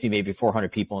 350, maybe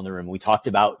 400 people in the room. We talked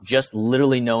about just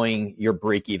literally knowing your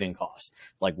break-even cost.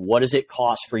 Like, what does it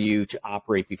cost for you to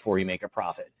operate before you make a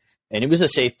profit? And it was a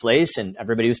safe place, and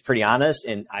everybody was pretty honest.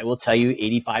 And I will tell you,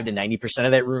 85 to 90%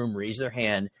 of that room raised their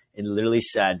hand and literally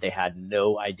said they had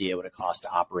no idea what it cost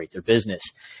to operate their business.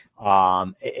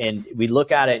 And we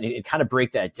look at it and kind of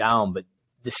break that down. But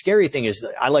the scary thing is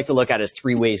I like to look at it as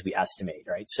 3 ways we estimate,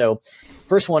 right? So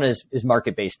first one is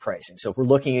market-based pricing. So if we're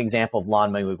looking at an example of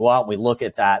lawn mowing, we go out and we look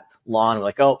at that lawn, we're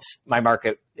like, oh, my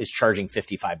market is charging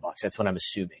 $55. That's what I'm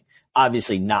assuming.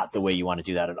 Obviously not the way you want to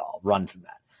do that at all. Run from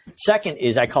that. Second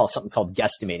is I call it something called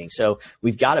guesstimating. So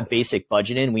we've got a basic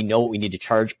budget in. We know what we need to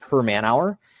charge per man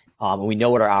hour. And we know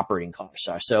what our operating costs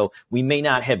are. So we may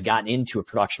not have gotten into a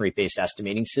production rate based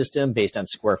estimating system based on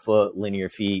square foot, linear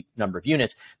feet, number of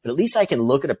units, but at least I can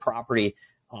look at a property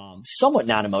somewhat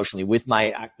non-emotionally with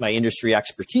my industry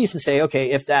expertise and say,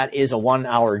 okay, if that is a 1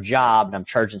 hour job and I'm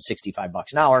charging $65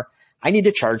 an hour, I need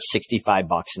to charge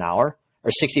 $65 an hour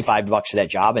or $65 for that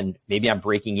job. And maybe I'm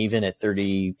breaking even at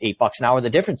 $38 an hour. The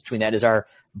difference between that is our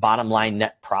bottom line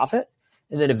net profit.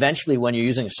 And then eventually when you're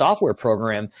using a software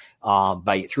program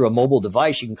through a mobile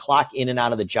device, you can clock in and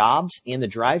out of the jobs and the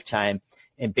drive time.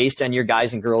 And based on your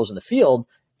guys and girls in the field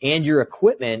and your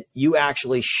equipment, you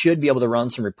actually should be able to run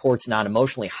some reports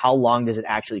non-emotionally. How long does it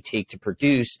actually take to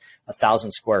produce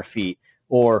 1,000 square feet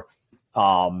or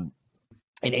an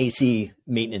AC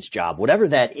maintenance job? Whatever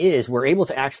that is, we're able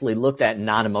to actually look at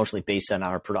non-emotionally based on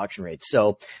our production rates.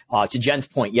 So to Jen's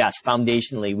point, yes,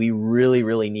 foundationally, we really,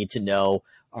 really need to know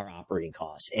our operating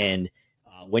costs. And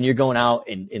when you're going out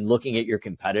and looking at your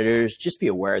competitors, just be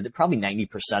aware that probably 90%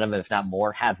 of them, if not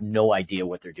more, have no idea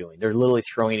what they're doing. They're literally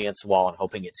throwing it against the wall and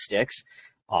hoping it sticks.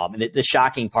 And the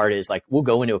shocking part is like, we'll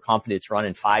go into a company that's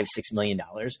running $5-6 million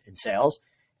in sales.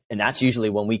 And that's usually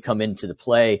when we come into the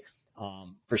play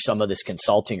for some of this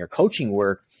consulting or coaching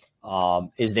work,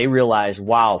 is they realize,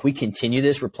 wow, if we continue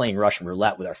this, we're playing Russian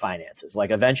roulette with our finances.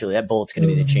 Like eventually that bullet's going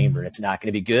to be in the chamber and it's not going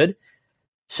to be good.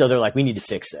 So they're like, we need to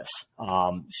fix this.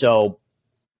 So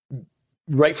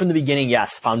right from the beginning,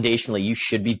 yes, foundationally, you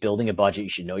should be building a budget. You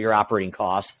should know your operating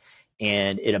costs.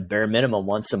 And at a bare minimum,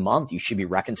 once a month, you should be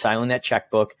reconciling that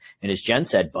checkbook. And as Jen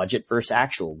said, budget versus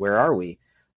actual, where are we?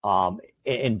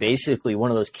 And basically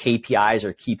one of those KPIs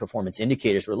or key performance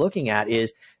indicators we're looking at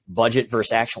is budget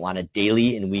versus actual on a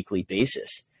daily and weekly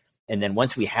basis. And then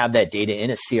once we have that data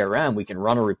in a CRM, we can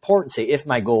run a report and say, if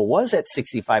my goal was at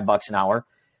 $65 an hour,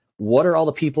 what are all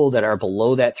the people that are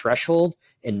below that threshold?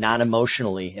 And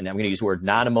non-emotionally, and I'm going to use the word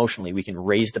non-emotionally, we can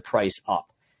raise the price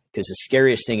up. Because the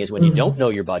scariest thing is when you don't know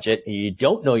your budget and you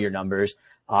don't know your numbers,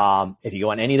 If you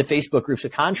go on any of the Facebook groups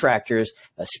of contractors,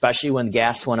 especially when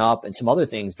gas went up and some other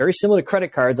things, very similar to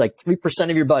credit cards, like 3%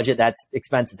 of your budget, that's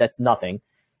expensive. That's nothing.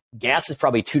 Gas is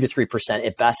probably 2 to 3%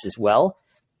 at best as well.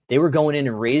 They were going in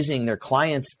and raising their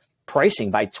clients'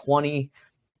 pricing by 20,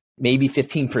 maybe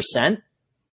 15%.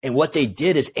 And what they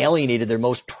did is alienated their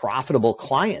most profitable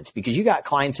clients, because you got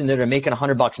clients in there that are making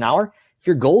 $100 an hour. If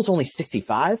your goal is only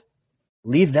 65,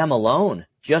 leave them alone.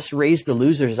 Just raise the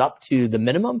losers up to the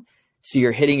minimum, so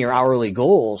you're hitting your hourly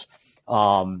goals.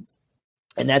 And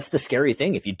that's the scary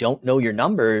thing. If you don't know your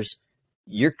numbers,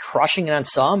 you're crushing it on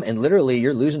some, and literally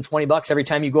you're losing $20 every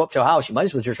time you go up to a house. You might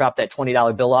as well just drop that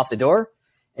 $20 bill off the door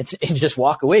and just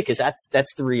walk away, because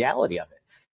that's the reality of it.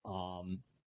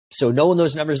 So knowing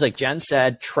those numbers, like Jen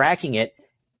said, tracking it,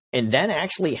 and then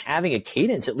actually having a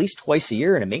cadence at least twice a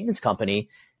year in a maintenance company,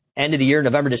 end of the year,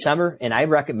 November, December. And I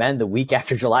recommend the week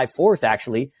after July 4th,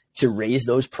 actually, to raise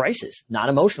those prices, not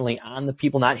emotionally, on the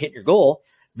people not hitting your goal.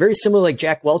 Very similar like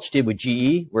Jack Welch did with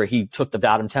GE, where he took the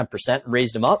bottom 10% and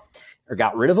raised them up or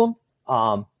got rid of them.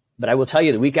 But I will tell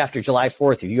you, the week after July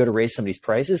 4th, if you go to raise somebody's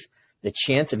prices, the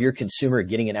chance of your consumer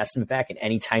getting an estimate back in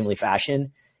any timely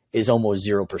fashion is almost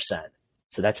 0%.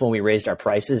 So that's when we raised our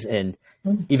prices. And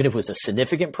even if it was a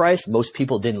significant price, most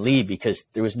people didn't leave because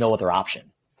there was no other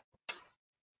option.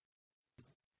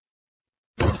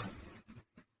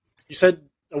 You said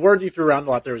a word you threw around a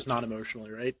lot there was non-emotionally,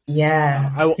 right?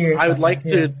 Yeah. I want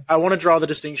to draw the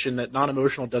distinction that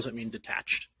non-emotional doesn't mean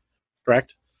detached,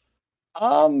 correct?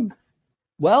 Well,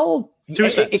 maybe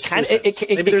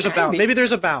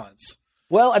there's a balance.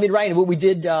 Well, I mean, Ryan, what we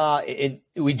did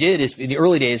is in the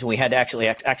early days when we had to actually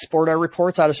export our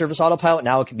reports out of Service Autopilot.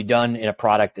 Now it can be done in a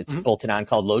product that's bolted on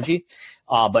called Logi.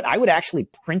 But I would actually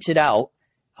print it out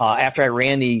after I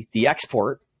ran the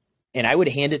export, and I would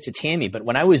hand it to Tammy. But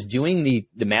when I was doing the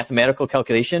mathematical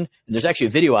calculation, and there's actually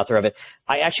a video out there of it,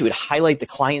 I actually would highlight the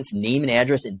client's name and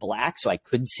address in black so I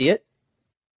couldn't see it.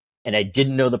 And I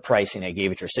didn't know the pricing. I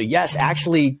gave it to her. So yes,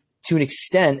 actually, to an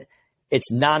extent,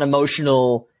 it's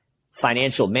non-emotional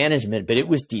financial management, but it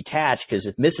was detached, because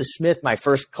if Mrs. Smith, my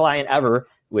first client ever,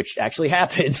 which actually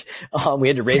happened, we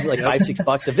had to raise it like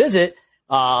 $5-6 a visit.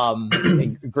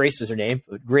 And Grace was her name,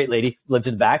 a great lady, lived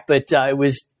in the back. But it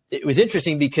was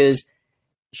interesting because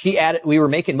we were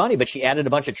making money, but she added a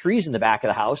bunch of trees in the back of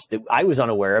the house that I was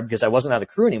unaware of because I wasn't on the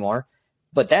crew anymore.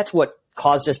 But that's what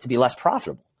caused us to be less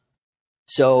profitable.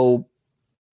 So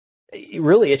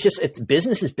really, it's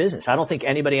business is business. I don't think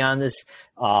anybody on this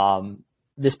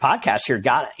podcast here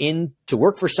got in to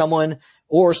work for someone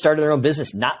or started their own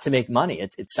business not to make money.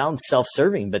 It sounds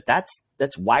self-serving, but that's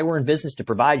why we're in business, to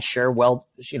provide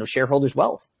shareholders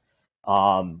wealth.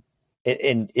 And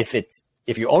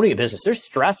if you're owning a business, there's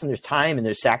stress and there's time and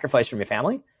there's sacrifice from your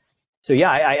family. So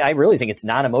yeah, I really think it's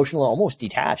non-emotional, almost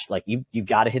detached. Like you've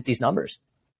got to hit these numbers.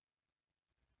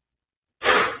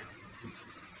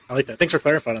 I like that. Thanks for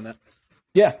clarifying on that.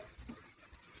 Yeah.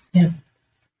 Yeah.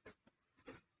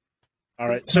 All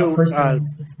right. It's not personal,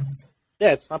 it's business.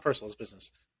 Yeah, it's not personal, it's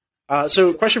business.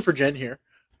 So question for Jen here.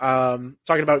 Talking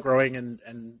about growing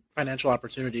and financial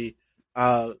opportunity.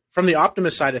 From the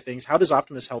OPTIMUS side of things, how does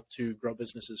OPTIMUS help to grow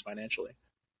businesses financially?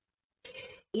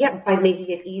 Yeah, by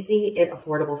making it easy and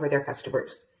affordable for their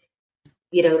customers.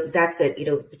 That's it. We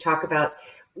talk about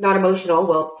non-emotional.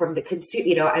 Well, from the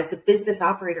consumer, as a business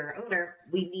operator or owner,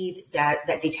 we need that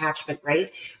detachment,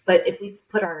 right? But if we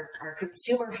put our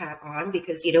consumer hat on,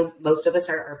 because, most of us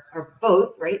are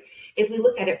both, right? If we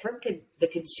look at it from the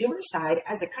consumer side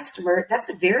as a customer, that's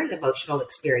a very emotional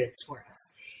experience for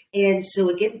us. And so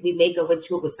again, we may go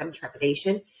into it with some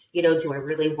trepidation. Do I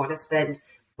really want to spend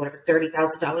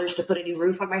 $30,000 to put a new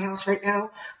roof on my house right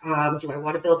now? Do I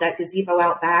want to build that gazebo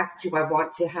out back? Do I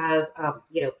want to have,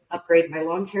 upgrade my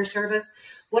lawn care service?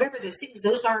 Whatever those things,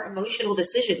 those are emotional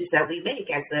decisions that we make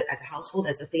as a household,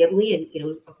 as a family,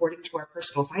 and, according to our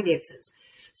personal finances.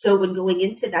 So when going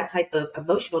into that type of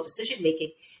emotional decision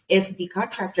making, if the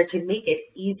contractor can make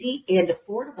it easy and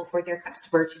affordable for their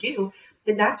customer to do,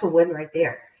 then that's a win right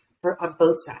there on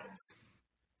both sides.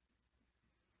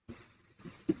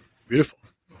 Beautiful.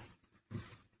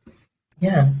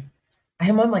 Yeah.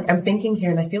 I'm thinking here,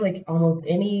 and I feel like almost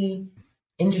any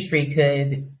industry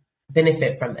could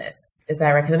benefit from this. Is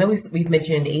that right? Because I know we've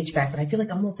mentioned HVAC, but I feel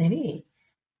like almost any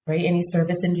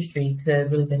service industry could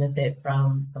really benefit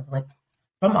from something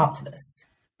from OPTIMUS.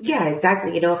 Yeah,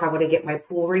 exactly. If I want to get my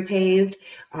pool repaved,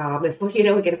 if I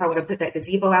want to put that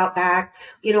gazebo out back,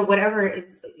 whatever,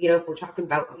 if we're talking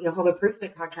about, home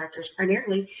improvement contractors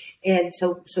primarily. And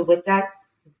so with that,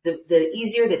 the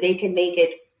easier that they can make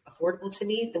it affordable to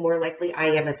me, the more likely I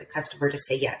am as a customer to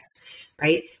say yes,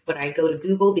 right? When I go to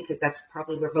Google, because that's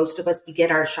probably where most of us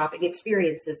begin our shopping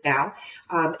experiences now,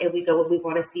 and we go and we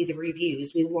want to see the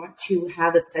reviews. We want to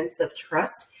have a sense of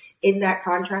trust in that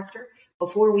contractor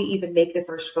before we even make the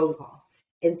first phone call.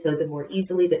 And so the more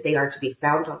easily that they are to be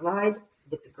found online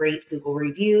with the great Google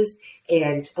reviews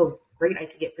and, oh, great, I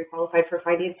can get pre-qualified for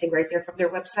financing right there from their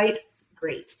website.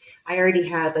 Great. I already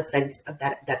have a sense of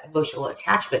that emotional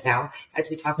attachment now, as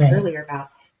we talked earlier about,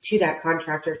 to that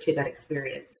contractor, to that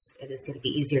experience. It is going to be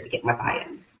easier to get my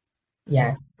buy-in.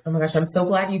 Yes. Oh my gosh, I'm so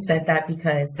glad you said that,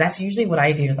 because that's usually what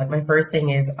I do. Like, my first thing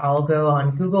is I'll go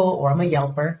on Google, or I'm a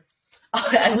Yelper.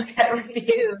 I look at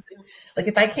reviews. Like,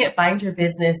 if I can't find your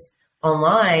business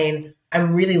online,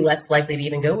 I'm really less likely to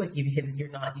even go with you, because you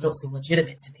don't seem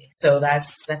legitimate to me. So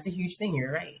that's a huge thing.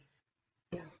 You're right.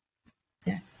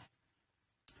 Yeah.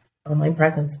 Online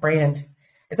presence, brand.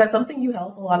 Is that something you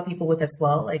help a lot of people with as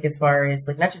well? Like, as far as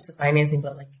like, not just the financing,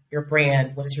 but like your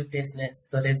brand, what is your business?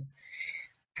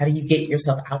 How do you get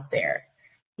yourself out there?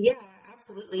 Yeah,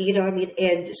 absolutely.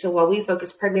 And so while we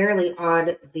focus primarily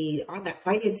on that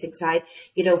financing side,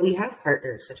 we have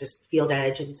partners such as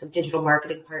FieldEdge and some digital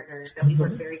marketing partners that we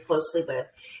work very closely with.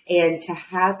 And to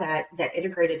have that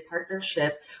integrated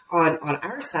partnership on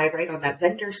our side, right, on that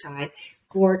vendor side,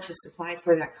 to supply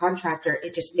for that contractor,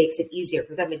 it just makes it easier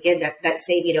for them. Again, that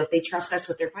same, if they trust us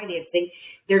with their financing,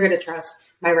 they're going to trust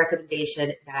my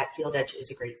recommendation that FieldEdge is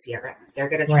a great CRM. They're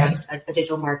going to trust a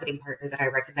digital marketing partner that I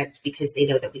recommend, because they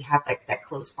know that we have that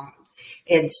close bond.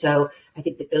 And so I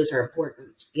think that those are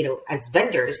important, as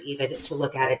vendors, even to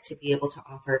look at it, to be able to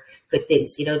offer good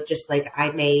things, just like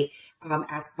I may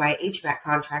ask my HVAC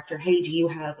contractor, hey, do you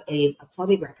have a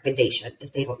plumbing recommendation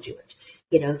if they don't do it?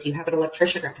 Do you have an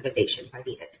electrician recommendation if I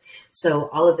need it? So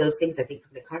all of those things, I think,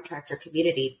 from the contractor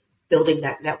community, building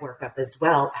that network up as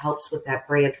well helps with that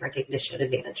brand recognition and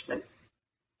management.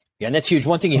 Yeah, and that's huge.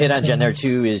 One thing you hit on, Jen, there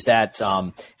too, is that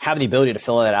having the ability to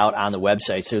fill that out on the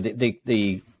website. So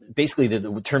basically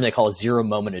the term they call is zero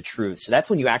moment of truth. So that's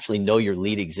when you actually know your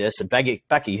lead exists. And Becky,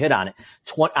 you hit on it.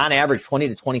 On average, 20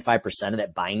 to 25% of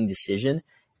that buying decision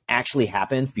actually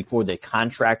happens before the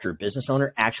contractor or business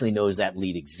owner actually knows that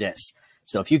lead exists.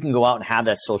 So if you can go out and have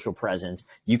that social presence,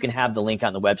 you can have the link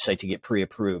on the website to get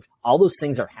pre-approved. All those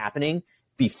things are happening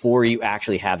before you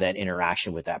actually have that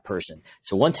interaction with that person.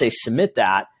 So once they submit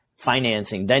that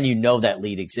financing, then you know that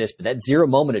lead exists. But that zero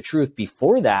moment of truth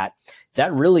before that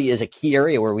really is a key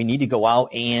area where we need to go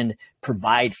out and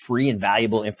provide free and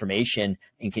valuable information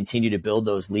and continue to build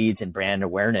those leads and brand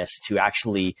awareness to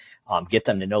actually get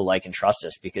them to know, like, and trust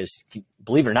us. Because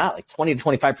believe it or not, like 20 to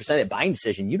 25% of that buying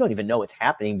decision, you don't even know what's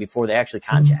happening before they actually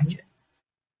contact you.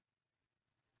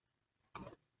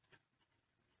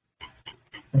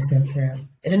 That's so true.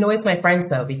 It annoys my friends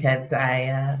though, because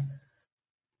I'm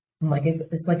like,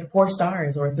 it's like 4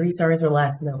 stars or 3 stars or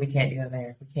less. No, we can't do it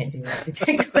there. We can't do it. We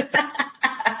can't do it.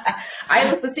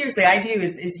 But seriously, I do.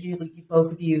 It's you, like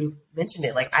both of you mentioned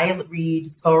it. Like, I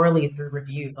read thoroughly through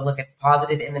reviews. I look at the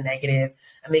positive and the negative.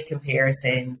 I make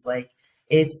comparisons. Like,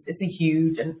 it's a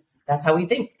huge, and that's how we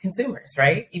think, consumers,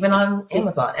 right? Even on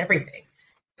Amazon, everything.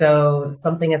 So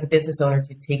something as a business owner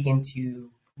to take into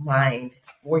mind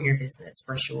for your business,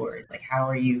 for sure, is like, how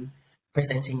are you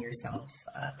presenting yourself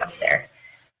out there?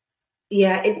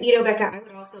 Yeah. And, Becca, I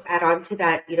would also add on to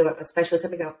that, especially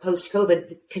coming out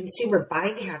post-COVID, consumer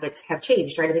buying habits have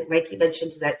changed, right? I think Mike, you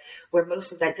mentioned that where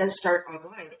most of that does start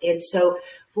online. And so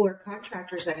for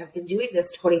contractors that have been doing this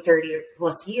 20, 30 or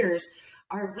plus years,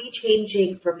 are we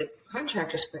changing from the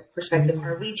contractor's perspective?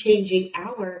 Are we changing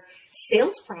our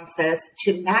sales process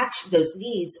to match those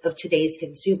needs of today's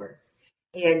consumer?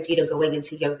 And, going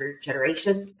into younger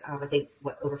generations, I think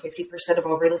over 50% of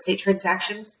all real estate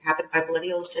transactions happen by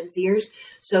millennials, Gen Zers.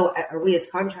 So are we as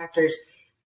contractors,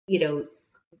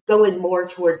 going more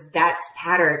towards that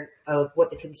pattern of what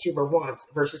the consumer wants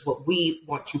versus what we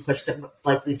want to push them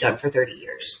like we've done for 30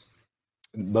 years?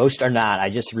 Most are not. I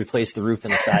just replaced the roof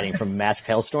and the siding from a massive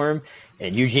hailstorm.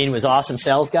 And Eugene was an awesome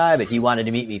sales guy, but he wanted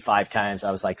to meet me 5 times.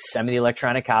 I was like, send me the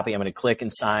electronic copy. I'm going to click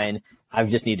and sign. I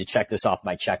just need to check this off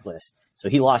my checklist. So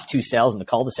he lost 2 sales in the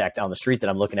cul-de-sac down the street that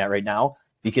I'm looking at right now,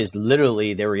 because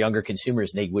literally they were younger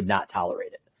consumers and they would not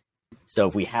tolerate it. So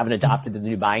if we haven't adopted the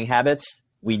new buying habits,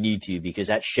 we need to, because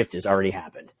that shift has already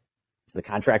happened. So the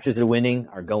contractors that are winning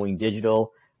are going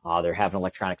digital. They're having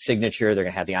electronic signature. They're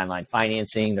going to have the online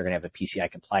financing. They're going to have the PCI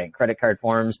compliant credit card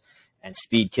forms, and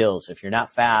speed kills. If you're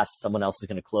not fast, someone else is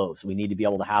going to close. So we need to be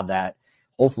able to have that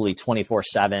hopefully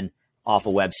 24/7 off a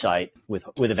website with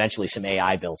eventually some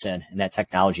AI built in, and that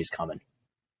technology is coming.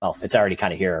 Well, it's already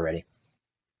kind of here already.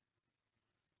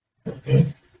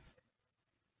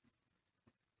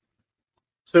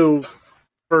 So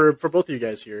for both of you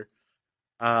guys here,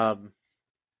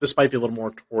 this might be a little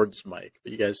more towards Mike,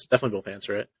 but you guys definitely both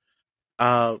answer it.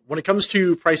 When it comes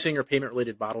to pricing or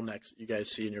payment-related bottlenecks that you guys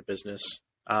see in your business,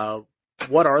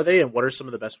 what are they, and what are some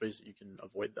of the best ways that you can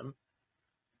avoid them?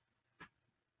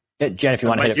 Yeah, Jen, if you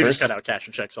want to hit it you first. just cut out cash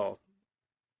and checks all.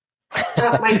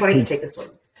 Mike, why don't you take this one?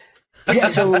 Yeah,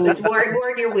 so It's more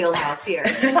in your wheelhouse here.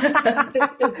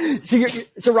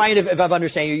 so Ryan, if I'm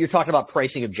understanding you, you're talking about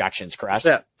pricing objections, correct?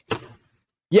 Yeah.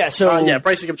 Yeah. So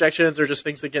pricing objections are just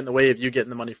things that get in the way of you getting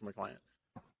the money from a client.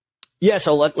 Yeah,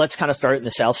 so let's kind of start in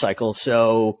the sales cycle.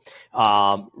 So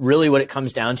really what it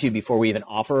comes down to before we even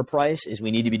offer a price is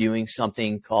we need to be doing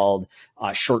something called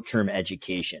short-term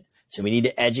education. So we need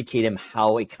to educate him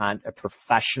how a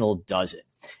professional does it.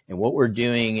 And what we're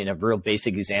doing in a real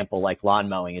basic example like lawn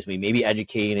mowing is we may be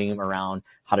educating him around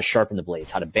how to sharpen the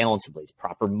blades, how to balance the blades,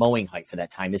 proper mowing height for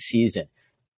that time of season.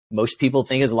 Most people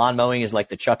think as lawn mowing is like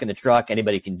the chuck in the truck.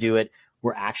 Anybody can do it.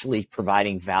 We're actually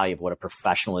providing value of what a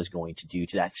professional is going to do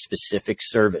to that specific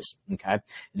service. Okay. And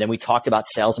then we talked about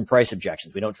sales and price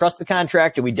objections. We don't trust the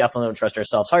contractor. We definitely don't trust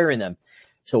ourselves hiring them.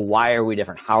 So why are we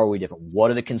different? How are we different? What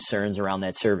are the concerns around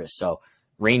that service? So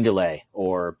rain delay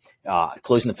or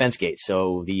closing the fence gate.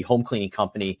 So the home cleaning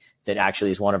company that actually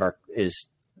is one of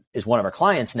our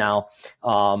clients now.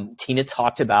 Tina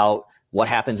talked about what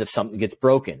happens if something gets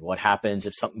broken. What happens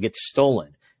if something gets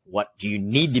stolen? What do you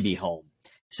need to be home?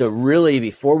 So really,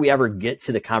 before we ever get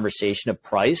to the conversation of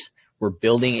price, we're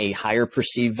building a higher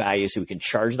perceived value so we can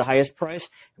charge the highest price,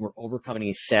 and we're overcoming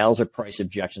any sales or price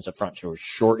objections up front. So we're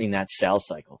shortening that sales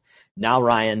cycle. Now,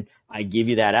 Ryan, I give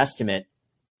you that estimate.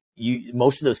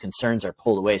 Most of those concerns are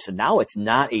pulled away. So now it's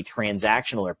not a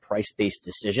transactional or price-based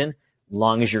decision, as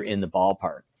long as you're in the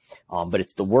ballpark. But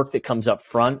it's the work that comes up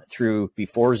front through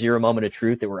before zero moment of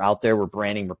truth that we're out there, we're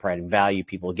branding, we're providing value,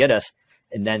 people get us,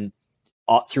 and then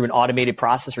through an automated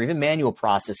process or even manual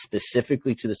process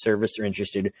specifically to the service they're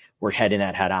interested, we're heading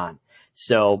that head on.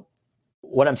 So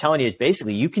what I'm telling you is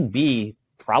basically you can be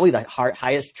probably the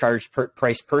highest charged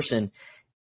price person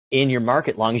in your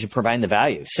market, as long as you're providing the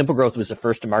value. SimpleGrowth was the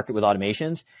first to market with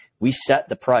automations. We set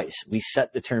the price, we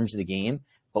set the terms of the game,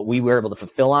 but we were able to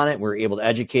fulfill on it. We were able to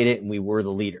educate it, and we were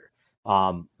the leader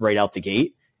right out the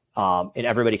gate. And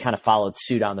everybody kind of followed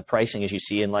suit on the pricing, as you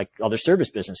see in like other service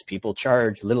business. People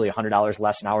charge literally $100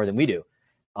 less an hour than we do.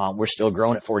 We're still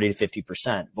growing at 40 to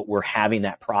 50%, but we're having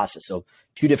that process. So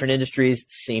two different industries,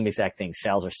 same exact thing.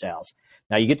 Sales are sales.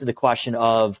 Now you get to the question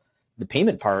of the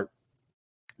payment part.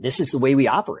 This is the way we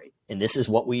operate, and this is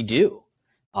what we do.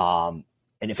 And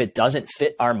if it doesn't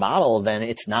fit our model, then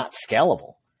it's not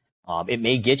scalable. It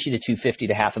may get you to 250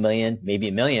 to $500,000, maybe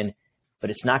 $1 million, but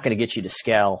it's not going to get you to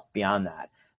scale beyond that.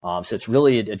 So it's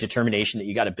really a determination that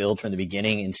you got to build from the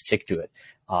beginning and stick to it.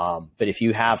 But if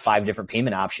you have 5 different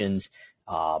payment options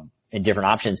and different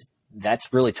options,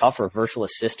 that's really tough for a virtual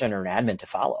assistant or an admin to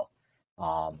follow.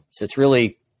 So it's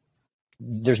really,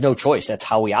 there's no choice. That's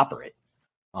how we operate.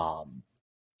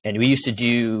 And we used to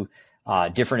do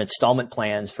different installment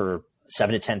plans for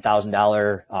 $7,000 to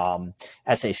 $10,000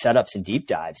 essay setups and deep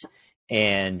dives.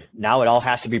 And now it all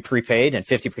has to be prepaid and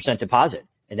 50% deposit.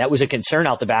 And that was a concern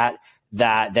out the bat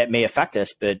that may affect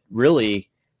us, but really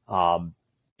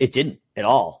it didn't at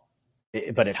all.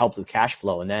 But it helped with cash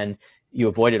flow. And then you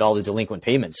avoided all the delinquent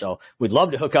payments. So we'd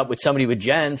love to hook up with somebody with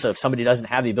Jen. So if somebody doesn't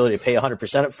have the ability to pay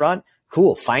 100% up front,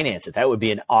 cool, finance it. That would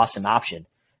be an awesome option.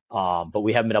 But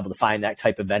we haven't been able to find that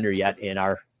type of vendor yet in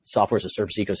our software as a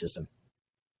service ecosystem.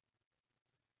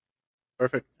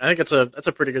 Perfect. I think that's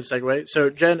a pretty good segue. So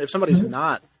Jen, if somebody's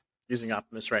not using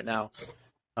Optimus right now,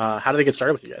 how do they get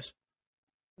started with you guys?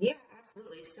 Yeah,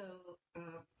 absolutely. So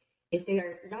if they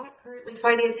are not currently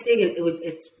financing, it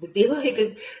would be like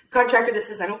a contractor that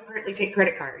says, I don't currently take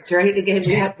credit cards, right? Again,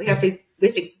 we have to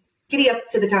giddy up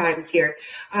to the times here.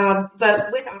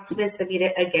 But with Optimus, I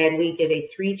mean, again, we give a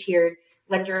 3-tiered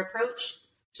lender approach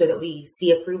so that we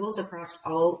see approvals across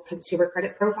all consumer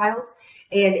credit profiles.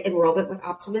 And enrollment with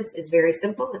Optimus is very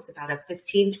simple. It's about a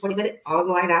 15, 20-minute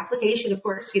online application, of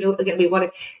course. Again, we want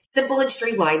it simple and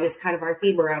streamlined is kind of our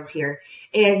theme around here.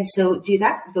 And so do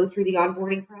that, go through the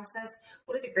onboarding process.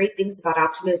 One of the great things about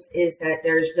Optimus is that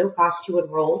there's no cost to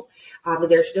enroll.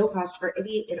 And there's no cost for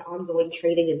any ongoing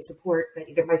training and support that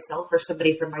either myself or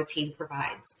somebody from my team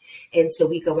provides. And so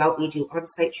we go out, we do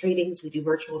on-site trainings, we do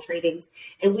virtual trainings,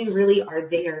 and we really are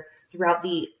there throughout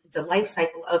the life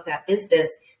cycle of that business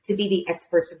to be the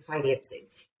experts in financing.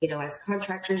 as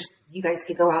contractors, you guys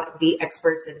can go out and be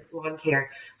experts in lawn care,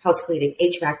 house cleaning,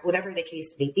 HVAC, whatever the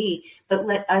case may be, but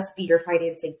let us be your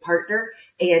financing partner.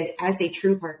 And as a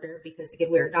true partner, because again,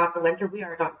 we're not the lender, we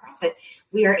are a nonprofit,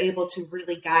 we are able to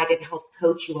really guide and help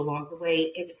coach you along the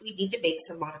way. And if we need to make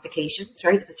some modifications,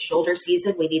 right? If it's shoulder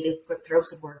season, we need to throw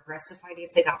some more aggressive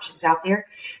financing options out there,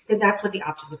 then that's what the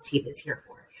Optimus team is here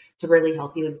for, to really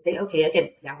help you and say, okay, again,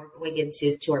 now we're going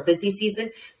into our busy season.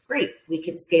 Great, we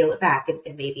can scale it back and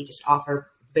maybe just offer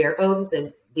bare bones,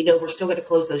 and we know we're still going to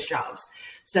close those jobs.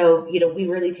 So, we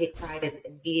really take pride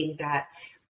in being that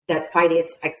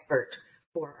finance expert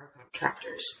for our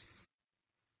contractors.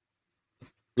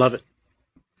 Love it.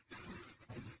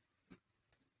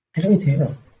 I do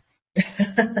too.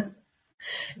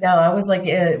 No, I was like,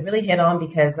 it really hit on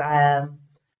because I've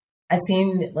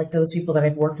seen like those people that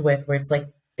I've worked with where it's like,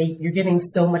 you're giving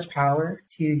so much power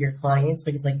to your clients.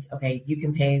 Like, it's like, okay, you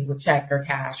can pay with check or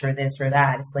cash or this or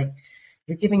that. It's like,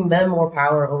 you're giving them more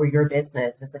power over your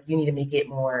business. It's like, you need to make it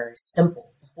more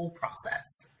simple, the whole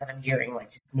process that I'm hearing,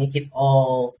 like just make it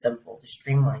all simple, to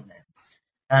streamline this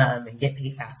and get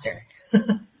paid faster.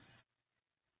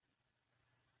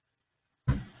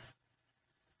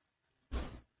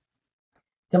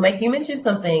 So Mike, you mentioned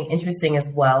something interesting as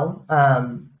well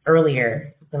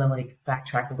earlier. I'm going to like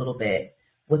backtrack a little bit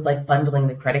with like bundling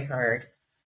the credit card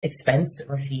expense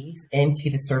or fees into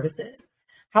the services.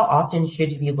 How often should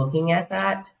you be looking at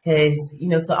that? Because,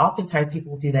 so oftentimes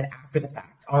people will do that after the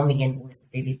fact on the invoice,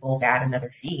 maybe bulk add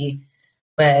another fee,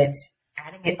 but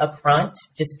adding it up front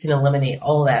just can eliminate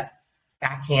all that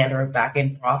backhand or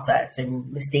back-end process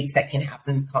and mistakes that can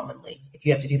happen commonly if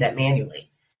you have to do that manually.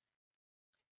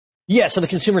 Yeah, so the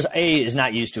consumers, A, is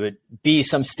not used to it. B,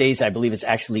 some states, I believe it's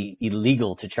actually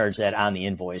illegal to charge that on the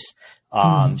invoice.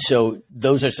 So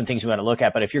those are some things we want to look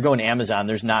at. But if you're going to Amazon,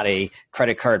 there's not a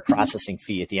credit card processing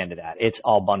fee at the end of that. It's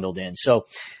all bundled in. So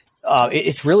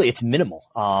it's minimal.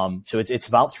 So it's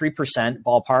about 3%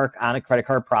 ballpark on a credit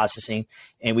card processing.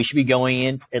 And we should be going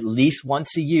in at least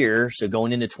once a year. So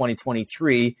going into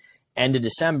 2023, end of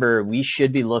December, we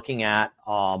should be looking at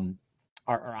our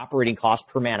operating cost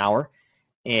per man hour.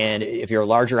 And if you're a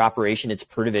larger operation, it's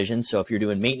per division. So if you're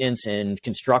doing maintenance and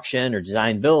construction or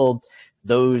design build,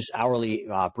 those hourly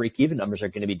break-even numbers are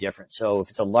going to be different. So if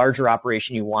it's a larger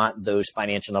operation, you want those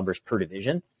financial numbers per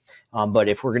division. But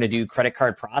if we're going to do credit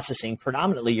card processing,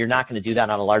 predominantly, you're not going to do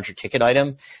that on a larger ticket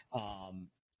item,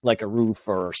 like a roof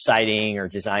or siding or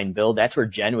design build. That's where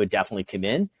Jen would definitely come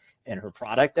in and her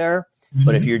product there. Mm-hmm.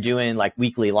 But if you're doing like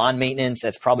weekly lawn maintenance,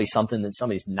 that's probably something that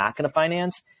somebody's not going to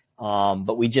finance.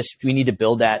 But we need to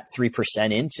build that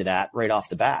 3% into that right off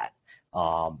the bat.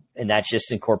 And that's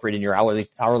just incorporated in your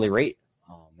hourly rate.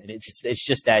 And it's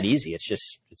just that easy.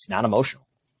 It's not emotional,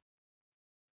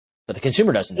 but the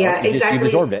consumer doesn't know. Yeah, exactly. You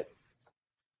absorb it.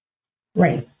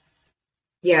 Right.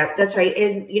 Yeah, that's right.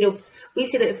 And, we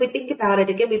see that if we think about it,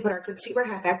 again, we put our consumer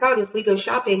hat back on. If we go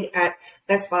shopping at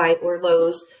Best Buy or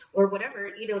Lowe's or whatever,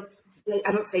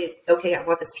 I don't say, okay, I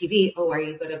want this TV. Oh, are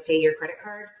you going to pay your credit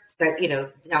card? That,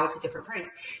 now it's a different price.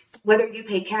 Whether you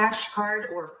pay cash, card,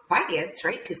 or finance,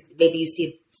 right? Because maybe you see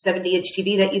a 70-inch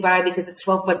TV that you buy because it's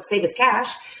 12 months same as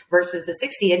cash versus the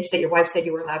 60-inch that your wife said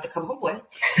you were allowed to come home with.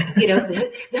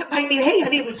 That might be, hey,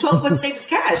 honey, it was 12 months same as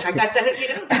cash. I got that,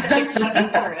 that TV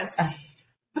for us.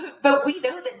 But we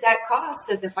know that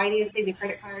cost of the financing, the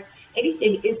credit card,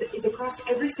 anything is across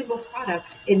every single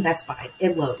product in Best Buy,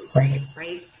 in Lowe's,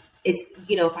 right? It's,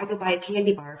 if I go buy a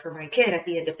candy bar for my kid at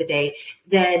the end of the day,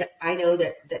 then I know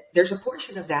that there's a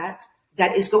portion of that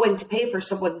is going to pay for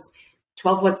someone's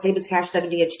 12 months same as cash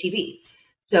 70-inch TV.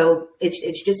 So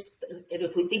it's just, and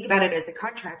if we think about it as a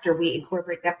contractor, we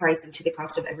incorporate that price into the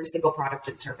cost of every single product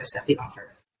and service that we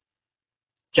offer,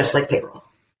 just like payroll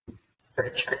for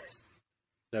insurance.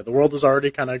 Yeah, the world has already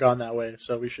kind of gone that way,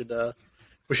 so we should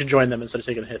join them instead of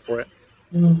taking a hit for it.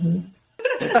 Mm-hmm.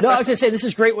 No, I was going to say, this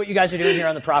is great what you guys are doing here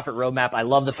on the Profit Roadmap. I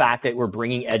love the fact that we're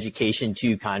bringing education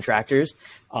to contractors.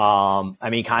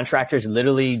 Contractors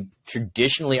literally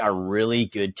traditionally are really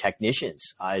good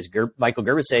technicians. As Michael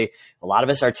Gerber would say, a lot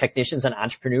of us are technicians on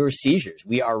entrepreneur seizures.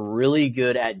 We are really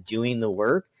good at doing the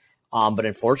work. But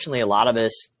unfortunately, a lot of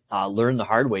us learn the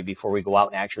hard way before we go out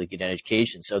and actually get an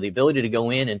education. So the ability to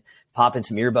go in and pop in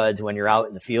some earbuds when you're out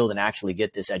in the field and actually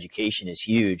get this education is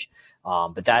huge.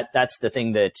 But that's the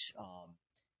thing that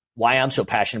why I'm so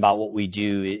passionate about what we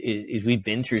do is we've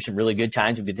been through some really good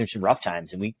times. We've been through some rough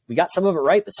times, and we got some of it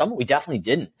right, but some of it we definitely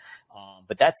didn't.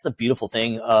 But that's the beautiful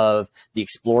thing of the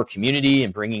Explore community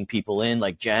and bringing people in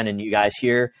like Jen and you guys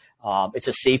here. It's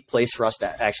a safe place for us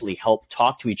to actually help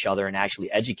talk to each other and actually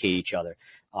educate each other.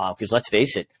 Because let's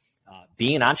face it,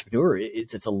 being an entrepreneur,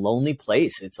 it's a lonely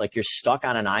place. It's like you're stuck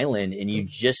on an island and you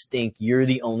just think you're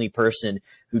the only person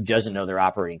who doesn't know their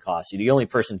operating costs. You're the only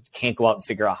person who can't go out and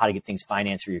figure out how to get things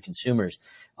financed for your consumers.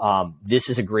 This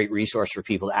is a great resource for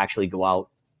people to actually go out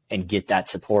and get that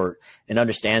support and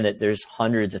understand that there's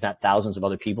hundreds, if not thousands of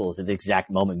other people at the exact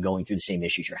moment going through the same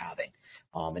issues you're having.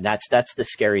 And that's the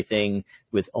scary thing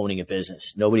with owning a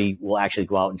business. Nobody will actually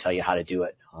go out and tell you how to do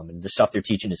it. And the stuff they're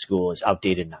teaching in school is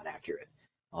outdated and not accurate.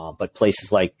 But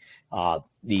places like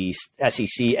the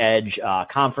SEC Edge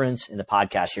conference and the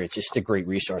podcast here, it's just a great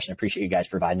resource, and I appreciate you guys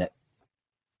providing it.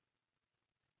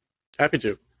 Happy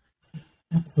to.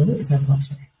 Absolutely. It's our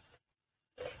pleasure.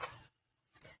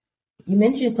 You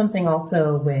mentioned something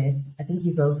also with, I think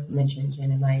you both mentioned,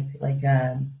 Jen and Mike, like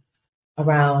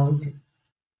around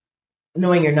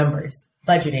knowing your numbers,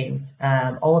 budgeting,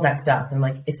 all of that stuff. And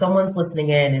like, if someone's listening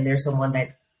in and there's someone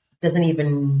that doesn't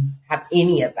even have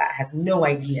any of that, has no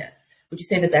idea, would you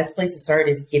say the best place to start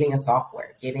is getting a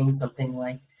software, getting something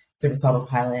like Service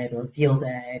Autopilot or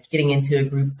FieldEdge, getting into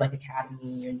groups like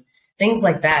Academy and things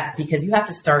like that, because you have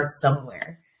to start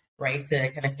somewhere, right? To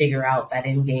kind of figure out that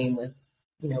end game with,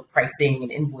 you know, pricing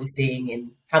and invoicing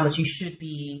and how much you should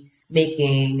be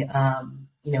making,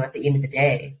 you know, at the end of the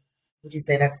day. Would you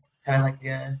say that's kind of like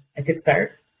a good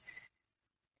start?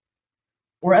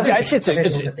 Or other it's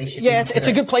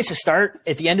a good place to start.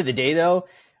 At the end of the day, though,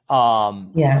 the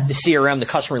CRM, the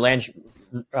customer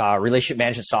relationship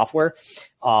management software,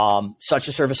 such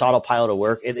as Service Autopilot will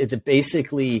work. It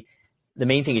basically, the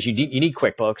main thing is you need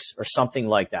QuickBooks or something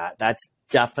like that. That's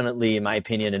definitely, in my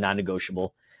opinion, a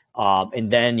non-negotiable. And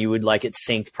then you would like it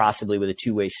synced possibly with a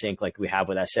two-way sync like we have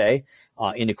with SA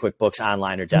into QuickBooks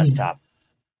Online or desktop.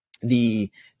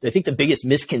 I think the biggest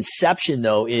misconception,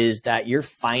 though, is that your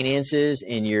finances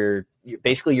and your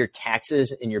basically your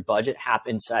taxes and your budget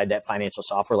happen inside that financial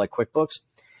software like QuickBooks.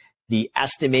 The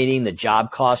estimating, the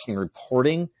job cost and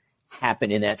reporting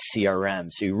happen in that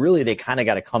CRM. So they kind of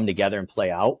got to come together and play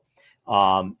out.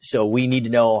 So we need to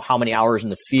know how many hours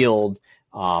in the field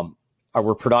are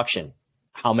production,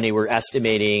 how many we're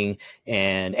estimating,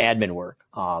 and admin work.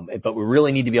 But we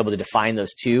really need to be able to define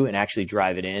those two and actually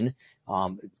drive it in.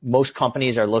 Most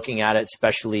companies are looking at it,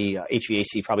 especially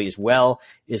HVAC probably as well,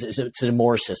 it's a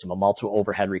Morris system, a multiple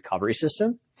overhead recovery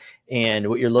system. And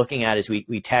what you're looking at is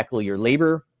we tackle your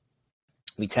labor,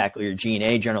 we tackle your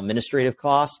G&A, general administrative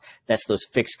costs. That's those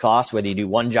fixed costs, whether you do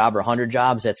one job or 100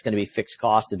 jobs, that's going to be fixed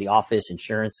costs of the office,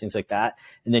 insurance, things like that.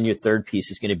 And then your third piece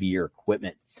is going to be your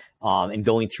equipment. And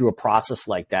going through a process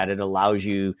like that, it allows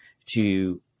you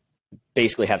to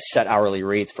basically have set hourly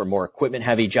rates for more equipment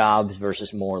heavy jobs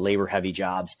versus more labor heavy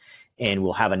jobs. And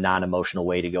we'll have a non-emotional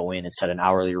way to go in and set an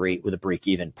hourly rate with a break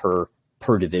even per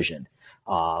division.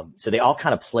 So they all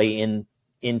kind of play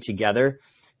in together.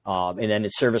 And then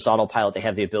at Service Autopilot, they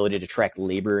have the ability to track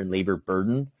labor and labor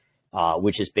burden,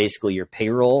 which is basically your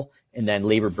payroll. And then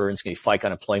labor burden is going to be FICA,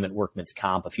 unemployment, workman's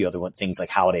comp, a few other things like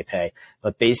holiday pay.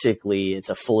 But basically, it's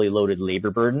a fully loaded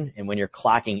labor burden. And when you're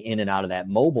clocking in and out of that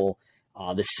mobile,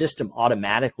 the system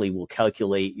automatically will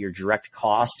calculate your direct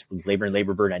cost with labor and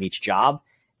labor burden on each job,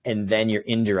 and then your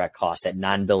indirect cost, that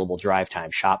non-billable drive time,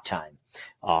 shop time.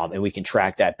 And we can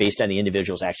track that based on the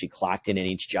individuals actually clocked in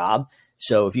each job.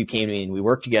 So if you came to me and we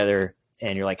worked together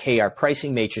and you're like, hey, our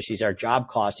pricing matrices, our job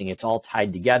costing, it's all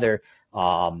tied together.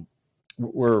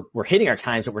 We're hitting our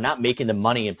times, but we're not making the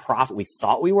money and profit we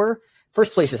thought we were.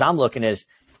 First places I'm looking is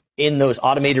in those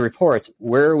automated reports,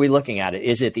 where are we looking at it?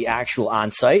 Is it the actual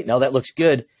on-site? No, that looks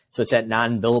good. So it's that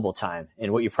non-billable time.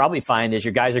 And what you probably find is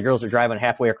your guys or girls are driving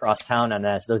halfway across town on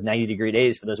those 90-degree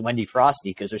days for those Wendy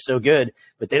Frosty because they're so good,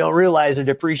 but they don't realize they're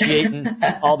depreciating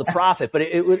all the profit. But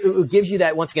it gives you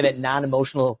that, once again, that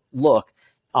non-emotional look.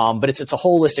 But it's a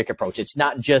holistic approach. It's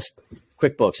not just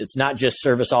QuickBooks. It's not just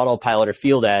Service Autopilot or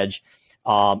FieldEdge.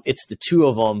 It's the two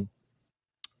of them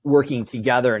working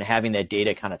together and having that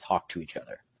data kind of talk to each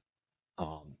other.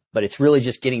 But it's really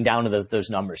just getting down to those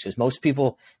numbers, because most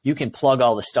people, you can plug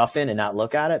all the stuff in and not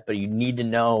look at it, but you need to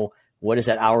know what is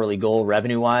that hourly goal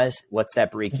revenue wise, what's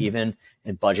that break even,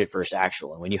 and budget versus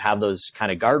actual. And when you have those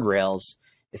kind of guardrails,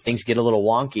 if things get a little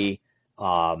wonky,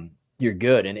 you're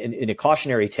good. And in a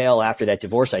cautionary tale after that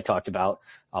divorce I talked about,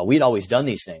 we'd always done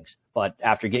these things. But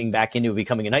after getting back into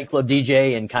becoming a nightclub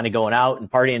DJ and kind of going out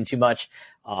and partying too much,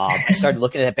 I started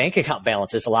looking at bank account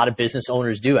balances. A lot of business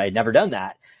owners do. I had never done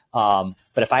that.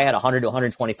 But if I had $100,000 to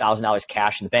 $120,000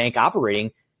 cash in the bank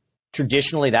operating,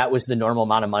 traditionally that was the normal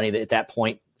amount of money that at that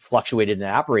point fluctuated in the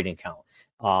operating account.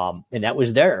 And that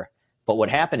was there. But what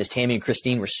happened is Tammy and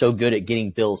Christine were so good at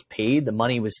getting bills paid.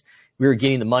 We were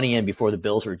getting the money in before the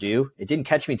bills were due. It didn't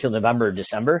catch me until November or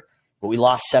December. but we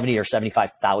lost $70,000 or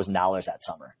 $75,000 that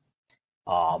summer.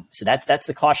 So that's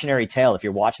the cautionary tale. If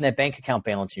you're watching that bank account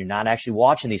balance and you're not actually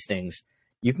watching these things,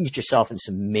 you can get yourself in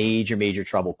some major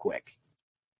trouble quick.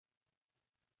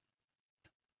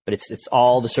 But it's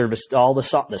all the service, all the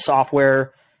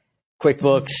software,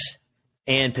 QuickBooks,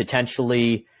 and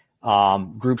potentially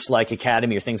groups like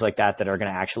Academy or things like that are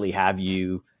going to actually have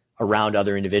you around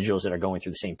other individuals that are going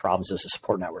through the same problems as a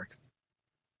support network.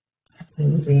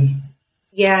 Absolutely.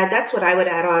 Yeah, that's what I would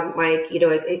add on, Mike.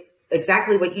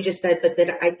 Exactly what you just said. But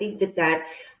then I think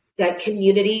that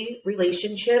community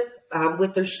relationship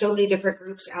with, there's so many different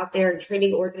groups out there and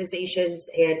training organizations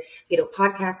and,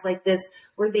 podcasts like this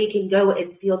where they can go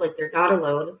and feel like they're not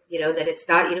alone, that it's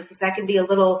not, because that can be a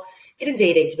little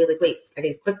inundating to be like, wait, I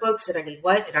need QuickBooks and I need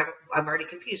what? And I'm already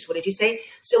confused. What did you say?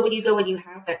 So when you go and you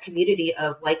have that community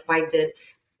of like-minded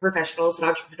professionals and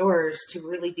entrepreneurs to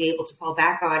really be able to fall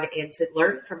back on and to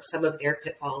learn from some of their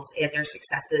pitfalls and their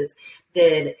successes,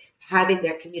 then having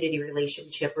that community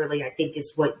relationship really, I think,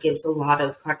 is what gives a lot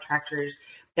of contractors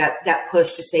that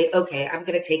push to say, okay, I'm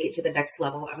going to take it to the next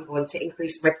level. I'm going to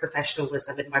increase my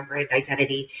professionalism and my brand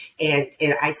identity. And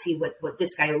I see what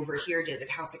this guy over here did and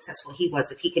how successful he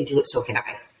was. If he can do it, so can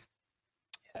I.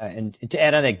 And to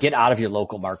add on that, get out of your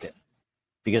local market.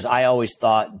 Because I always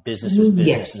thought business was business,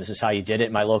 yes. And this is how you did it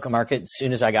in my local market. As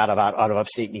soon as I got out of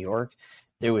upstate New York,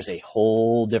 there was a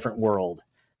whole different world.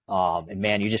 And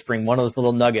man, you just bring one of those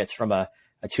little nuggets from a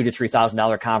 $2,000 to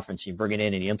 $3,000 conference, you bring it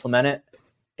in and you implement it.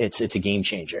 It's a game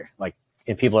changer. Like,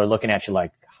 and people are looking at you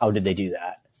like, how did they do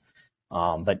that?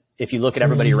 But if you look at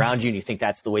everybody around you and you think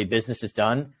that's the way business is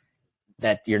done,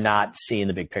 that you're not seeing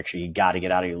the big picture. You got to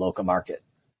get out of your local market.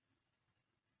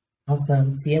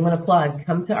 Awesome. See, I'm going to plug.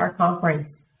 Come to our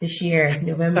conference this year,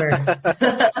 November.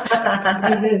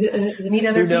 Meet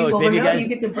other people. Maybe you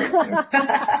get to break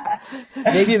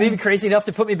maybe it'll be crazy enough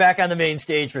to put me back on the main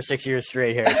stage for 6 years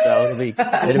straight here. So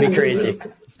it'll be crazy.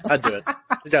 I'd do it.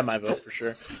 You got my vote for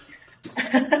sure.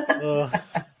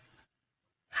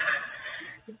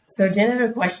 So Jen, I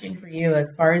have a question for you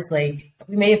as far as like,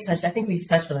 we may have touched, I think we've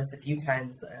touched on this a few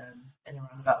times in a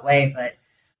roundabout way, but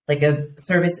like a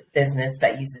service business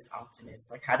that uses Optimus,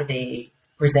 like how do they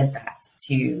present that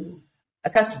to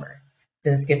a customer?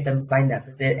 Does get them signed up?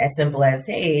 Is it as simple as,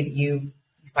 hey, do you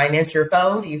finance your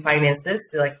phone? Do you finance this?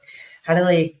 Like, how do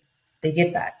they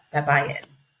get that buy-in?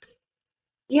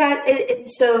 Yeah,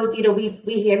 and so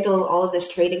we handle all of this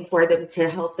training for them to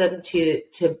help them to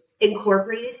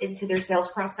incorporate it into their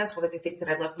sales process. One of the things that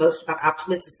I love most about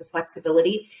Optimus is the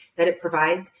flexibility that it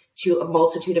provides to a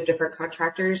multitude of different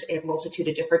contractors and multitude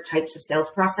of different types of sales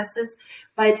processes.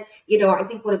 But, I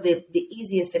think one of the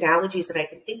easiest analogies that I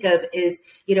can think of is,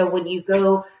 when you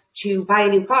go to buy a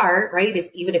new car,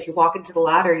 right? Even if you walk into the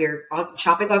lot or you're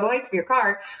shopping online for your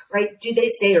car, right? Do they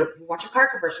say, or watch a car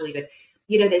commercial even,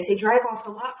 they say drive off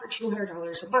the lot for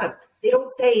 $200 a month. They don't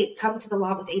say come to the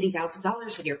lot with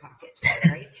 $80,000 in your pocket,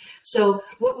 right? So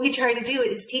what we try to do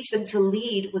is teach them to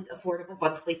lead with affordable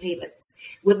monthly payments.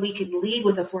 When we can lead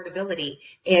with affordability,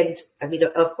 and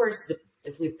of course,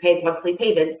 if we pay monthly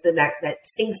payments, then that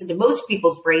sinks into most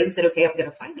people's brains that, okay, I'm going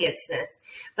to finance this.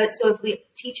 But so if we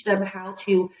teach them how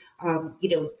to,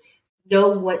 know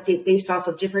what based off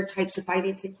of different types of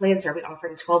financing plans, are we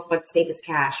offering 12 months same as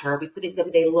cash, or are we putting them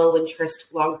in a low interest,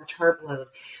 longer term loan?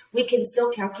 We can still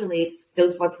calculate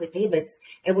those monthly payments.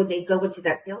 And when they go into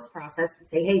that sales process and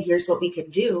say, hey, here's what we can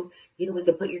do, we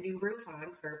can put your new roof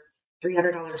on for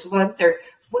 $300 a month, or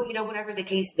whatever the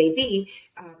case may be,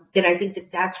 then I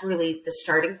think that's really the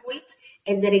starting point.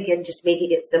 And then again, just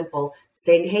making it simple,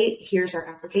 saying, hey, here's our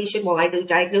application. Well, I know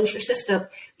diagnose your system.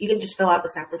 You can just fill out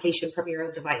this application from your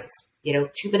own device. 2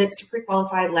 minutes to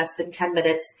pre-qualify, less than 10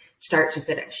 minutes, start to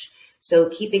finish. So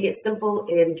keeping it simple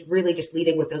and really just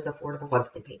leading with those affordable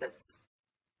monthly payments.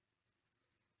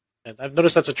 And I've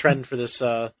noticed that's a trend for this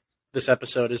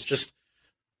episode is just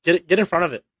get in front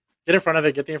of it. Get in front of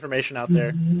it. Get the information out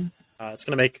there. Mm-hmm. It's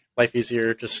going to make life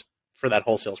easier just for that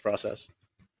whole sales process.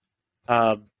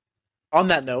 On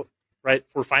that note, right,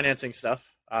 for financing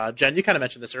stuff, Jen, you kind of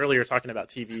mentioned this earlier, talking about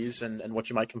TVs and what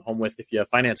you might come home with if you have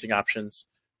financing options.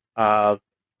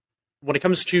 When it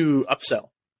comes to upsell,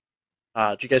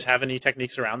 do you guys have any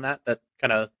techniques around that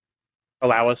kind of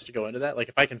allow us to go into that? Like,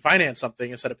 if I can finance something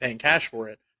instead of paying cash for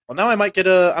it, well, now I might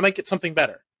get something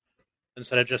better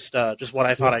instead of just what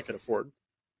I thought I could afford.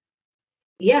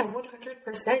 Yeah,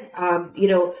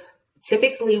 100%.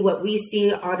 Typically, what we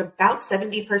see on about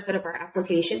 70% of our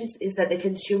applications is that the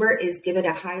consumer is given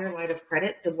a higher line of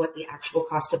credit than what the actual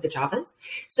cost of the job is.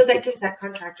 So that gives that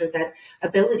contractor that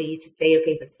ability to say,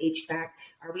 okay, if it's HVAC,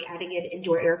 are we adding in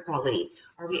indoor air quality?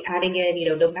 Are we adding in,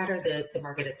 no matter the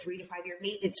market, a 3 to 5 year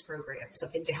maintenance program,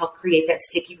 something to help create that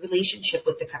sticky relationship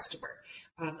with the customer?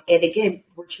 And again,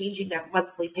 we're changing that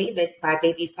monthly payment by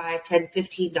maybe $5, $10,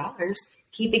 $15,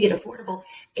 keeping it affordable.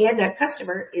 And that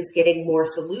customer is getting more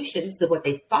solutions than what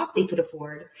they thought they could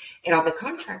afford. And on the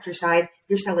contractor side,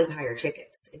 you're selling higher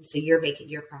tickets. And so you're making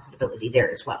your profitability there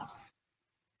as well.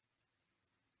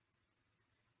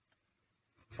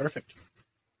 Perfect.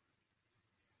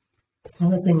 This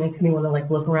honestly makes me want to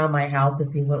look around my house to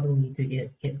see what we need to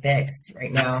get fixed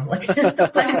right now.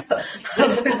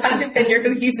 I'm depending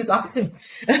who uses Optimus.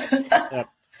 Yep.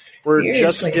 We're Seriously.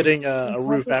 Just getting a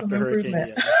roof after Hurricane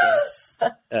Ian. So,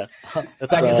 yeah,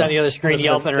 Becca's on the other screen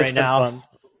yelping right now.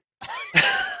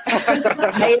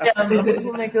 I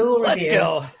know. My Google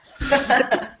review.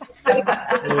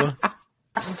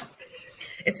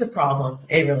 It's a problem.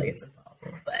 It really is a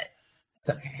problem, but it's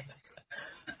okay.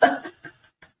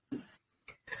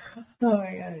 Oh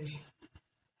my gosh.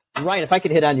 Ryan, if I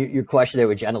could hit on your question there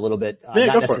with Jen a little bit,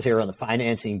 not necessarily on the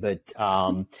financing, but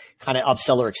kind of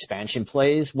upseller expansion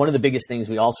plays. One of the biggest things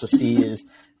we also see is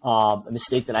a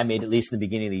mistake that I made, at least in the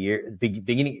beginning of the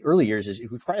year, early years, is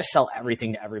we try to sell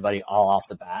everything to everybody all off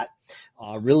the bat.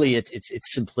 Really, it's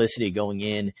simplicity going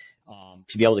in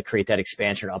to be able to create that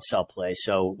expansion or upsell play.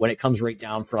 So when it comes right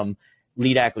down from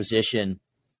lead acquisition,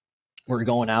 we're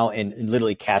going out and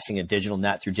literally casting a digital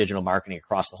net through digital marketing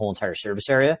across the whole entire service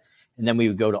area. And then we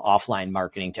would go to offline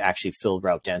marketing to actually fill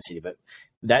route density. But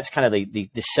that's kind of the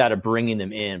set of bringing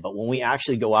them in. But when we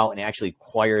actually go out and actually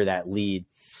acquire that lead,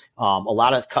 a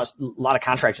lot of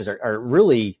contractors are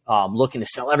really looking to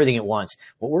sell everything at once.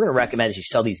 What we're going to recommend is you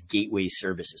sell these gateway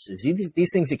services. These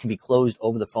things that can be closed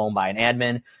over the phone by an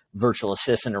admin, virtual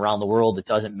assistant around the world. It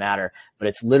doesn't matter. But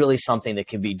it's literally something that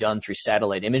can be done through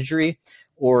satellite imagery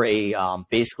or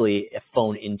basically a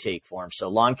phone intake form. So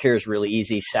lawn care is really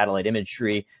easy, satellite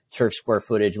imagery, turf square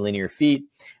footage, linear feet,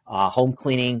 home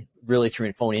cleaning, really through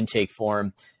a phone intake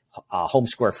form. Home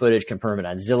square footage, confirm it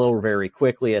on Zillow very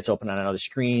quickly. That's open on another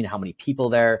screen. How many people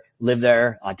live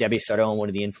there? Debbie Sardone, one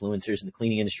of the influencers in the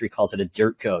cleaning industry, calls it a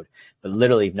dirt code. But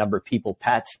literally number of people,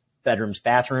 pets, bedrooms,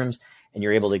 bathrooms, and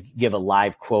you're able to give a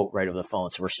live quote right over the phone.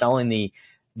 So we're selling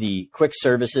the quick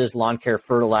services, lawn care,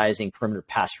 fertilizing, perimeter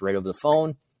pest right over the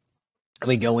phone. And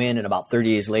we go in and about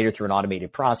 30 days later through an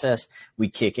automated process, we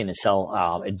kick in and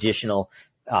sell additional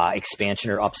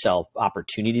expansion or upsell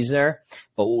opportunities there.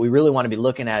 But what we really want to be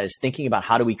looking at is thinking about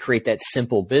how do we create that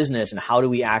simple business and how do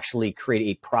we actually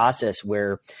create a process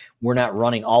where we're not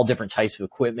running all different types of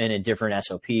equipment and different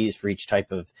SOPs for each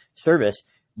type of service.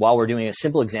 While we're doing a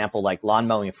simple example like lawn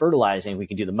mowing and fertilizing, we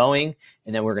can do the mowing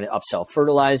and then we're going to upsell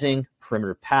fertilizing,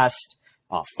 perimeter pest,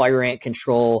 fire ant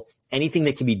control, anything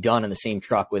that can be done in the same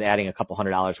truck with adding a couple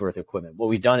 $100 worth of equipment. What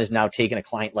we've done is now taken a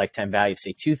client lifetime value of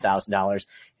say $2,000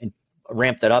 and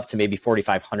ramped that up to maybe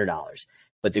 $4,500.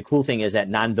 But the cool thing is that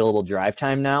non-billable drive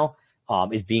time now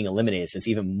is being eliminated. So it's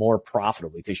even more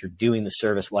profitable because you're doing the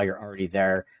service while you're already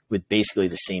there with basically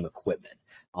the same equipment.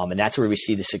 And that's where we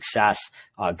see the success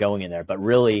going in there. But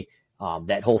really,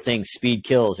 that whole thing, speed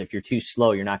kills. If you're too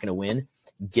slow, you're not going to win.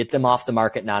 Get them off the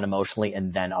market non-emotionally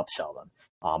and then upsell them.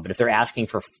 But if they're asking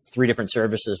for 3 different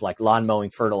services like lawn mowing,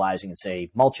 fertilizing, and say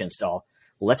mulch install,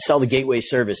 well, let's sell the gateway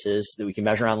services that we can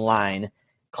measure online,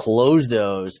 close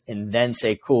those, and then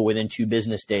say, cool, within 2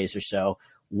 business days or so,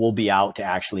 we'll be out to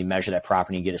actually measure that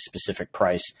property and get a specific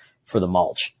price for the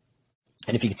mulch.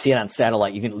 And if you can see it on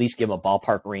satellite, you can at least give them a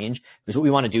ballpark range, because what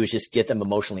we want to do is just get them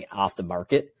emotionally off the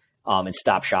market and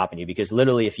stop shopping you. Because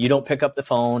literally, if you don't pick up the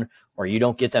phone or you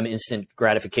don't get them instant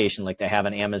gratification like they have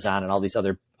on Amazon and all these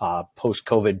other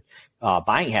post-COVID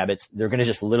buying habits, they're going to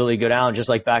just literally go down just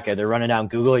like Becca. They're running down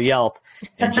Google or Yelp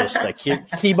and just like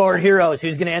keyboard heroes.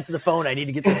 Who's going to answer the phone? I need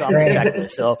to get this off the checklist.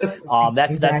 So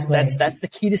that's the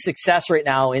key to success right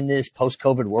now in this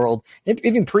post-COVID world.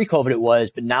 Even pre-COVID it was,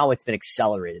 but now it's been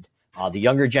accelerated. The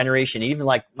younger generation, even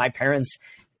like my parents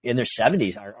in their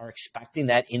 70s, are expecting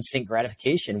that instant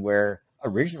gratification where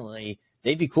originally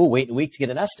they'd be cool waiting a week to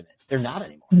get an estimate. They're not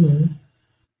anymore. Mm-hmm.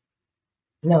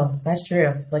 No, that's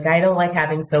true. Like, I don't like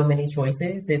having so many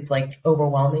choices. It's like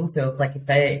overwhelming. So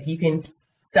if you can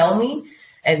sell me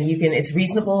and it's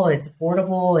reasonable, it's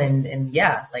affordable, and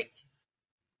yeah, like.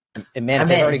 And man, if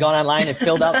they've already gone online and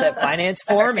filled out that finance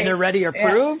form and they're ready to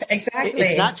approve, exactly.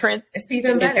 It's not it's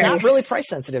even better. It's not really price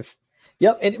sensitive.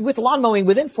 Yep. And with lawn mowing,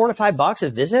 within $4 to $5 a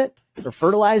visit, or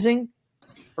fertilizing,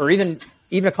 or even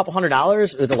even a couple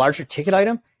 $100 with a larger ticket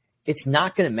item, it's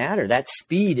not going to matter. That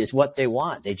speed is what they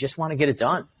want. They just want to get it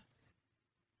done.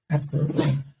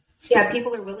 Absolutely. Yeah,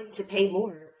 people are willing to pay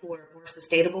more for more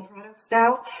sustainable products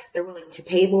now. They're willing to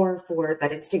pay more for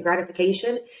that instant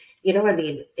gratification. You know, I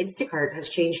mean, Instacart has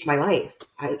changed my life.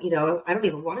 I don't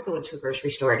even want to go into a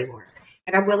grocery store anymore.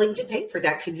 And I'm willing to pay for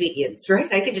that convenience,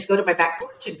 right? I can just go to my back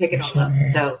porch and pick it all up.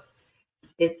 So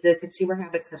the consumer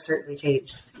habits have certainly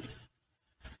changed.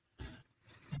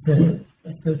 So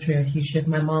that's so true. If you ship,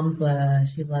 my mom's,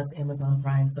 she loves Amazon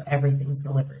Prime, so everything's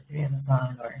delivered through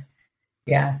Amazon or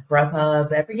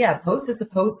Grubhub. Post is the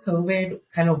post-COVID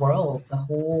kind of world.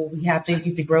 You have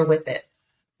to grow with it.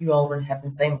 You all have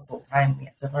been saying this whole time. We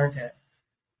have to learn to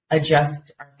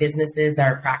adjust our businesses,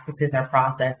 our practices, our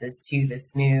processes to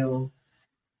this new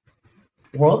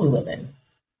world we live in.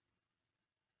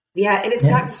 Yeah, and it's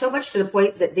gotten so much to the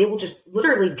point that they will just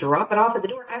literally drop it off at the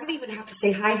door. I don't even have to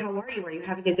say, hi, how are you? Are you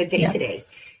having a good day today?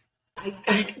 I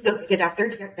can go get after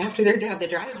they're down the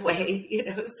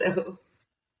driveway, so.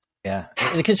 Yeah,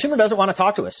 and the consumer doesn't want to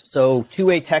talk to us. So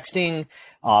two-way texting,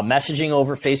 messaging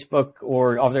over Facebook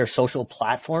or other social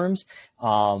platforms,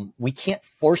 we can't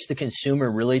force the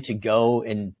consumer really to go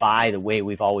and buy the way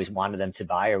we've always wanted them to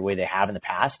buy or the way they have in the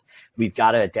past. We've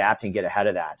got to adapt and get ahead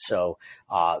of that. So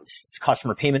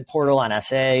customer payment portal on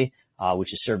SA,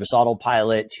 which is service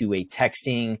autopilot, two-way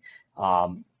texting,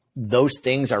 those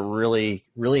things are really,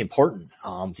 really important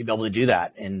to be able to do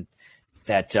that. And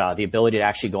that the ability to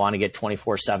actually go on and get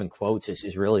 24/7 quotes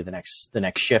is really the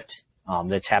next shift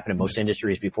that's happened in most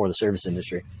industries before the service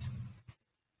industry.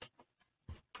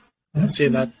 I'm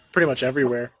seeing that pretty much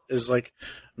everywhere. Is like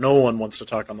no one wants to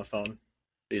talk on the phone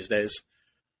these days.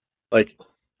 Like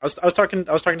I was talking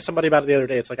to somebody about it the other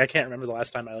day. It's like I can't remember the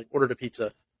last time I ordered a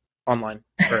pizza online.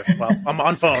 I'm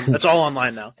on phone. It's all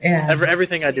online now. Yeah.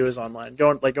 Everything I do is online.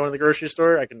 Going to the grocery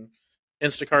store, I can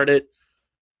Instacart it.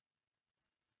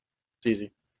 It's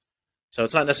easy. So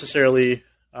it's not necessarily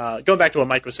going back to what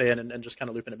Mike was saying and just kind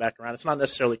of looping it back around. It's not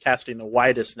necessarily casting the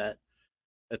widest net.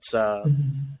 It's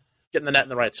getting the net in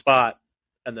the right spot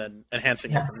and then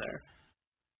enhancing it from there.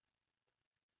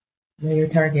 Know your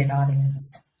target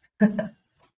audience.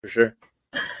 For sure.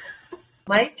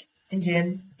 Mike and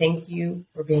Jen, thank you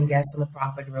for being guests on the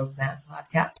Profit Roadmap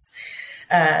podcast.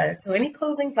 So any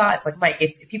closing thoughts? Like Mike,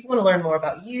 if people want to learn more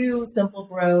about you, Simple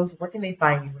Growth, where can they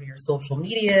find you? What are your social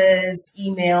medias,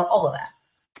 email, all of that?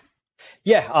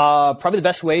 Yeah, probably the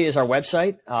best way is our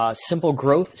website,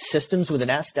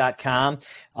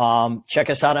 simplegrowthsystemswithanas.com. Check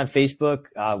us out on Facebook,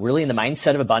 really in the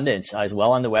mindset of abundance as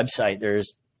well on the website.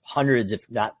 There's hundreds, if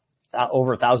not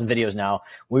over 1,000 videos now.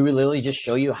 We will literally just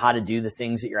show you how to do the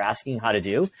things that you're asking how to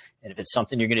do. And if it's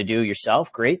something you're going to do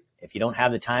yourself, great. If you don't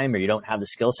have the time or you don't have the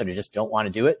skill set or just don't want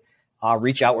to do it,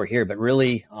 reach out. We're here. But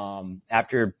really,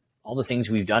 after all the things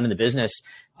we've done in the business,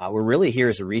 we're really here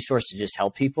as a resource to just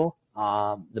help people.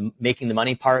 Making the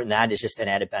money part, and that is just an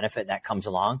added benefit that comes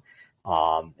along.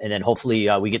 And then hopefully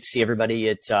we get to see everybody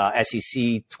at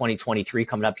SEC 2023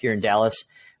 coming up here in Dallas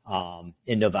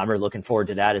in November. Looking forward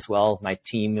to that as well. My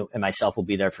team and myself will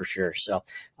be there for sure. So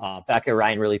Becca,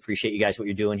 Ryan, really appreciate you guys, what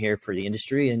you're doing here for the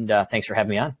industry. And thanks for having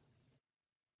me on.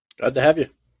 Glad to have you.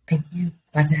 Thank you.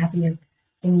 Glad to have you.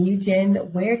 And you, Jen,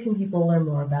 where can people learn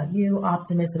more about you,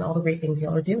 Optimus, and all the great things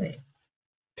y'all are doing?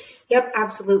 Yep,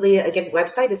 absolutely. Again,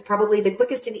 website is probably the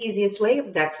quickest and easiest way.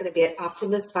 That's going to be at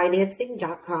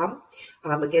optimusfinancing.com.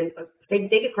 Again, same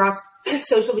thing across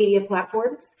social media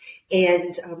platforms.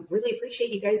 And really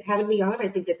appreciate you guys having me on. I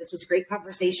think that this was a great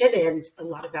conversation and a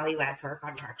lot of value add for our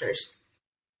contractors.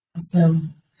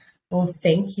 Awesome. Well,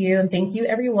 thank you. And thank you,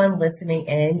 everyone, listening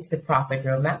in to the Profit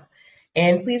Roadmap.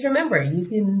 And please remember, you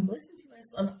can listen to us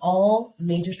on all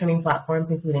major streaming platforms,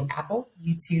 including Apple,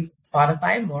 YouTube,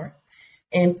 Spotify, and more.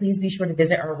 And please be sure to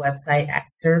visit our website at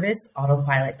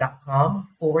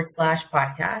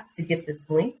serviceautopilot.com/podcast to get the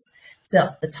links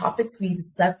to the topics we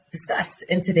discussed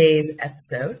in today's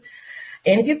episode.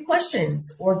 And if you have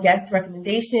questions or guest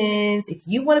recommendations, if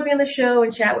you want to be on the show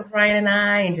and chat with Ryan and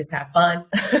I and just have fun,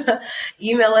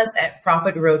 email us at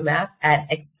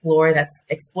profitroadmap@explore, that's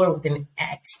explore with an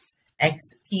X,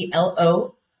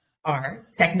 XPLOR,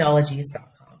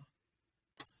 technologies.com.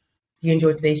 If you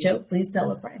enjoyed today's show, please tell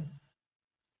a friend.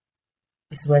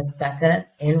 This was Becca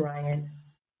and Ryan.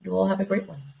 You all have a great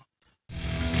one.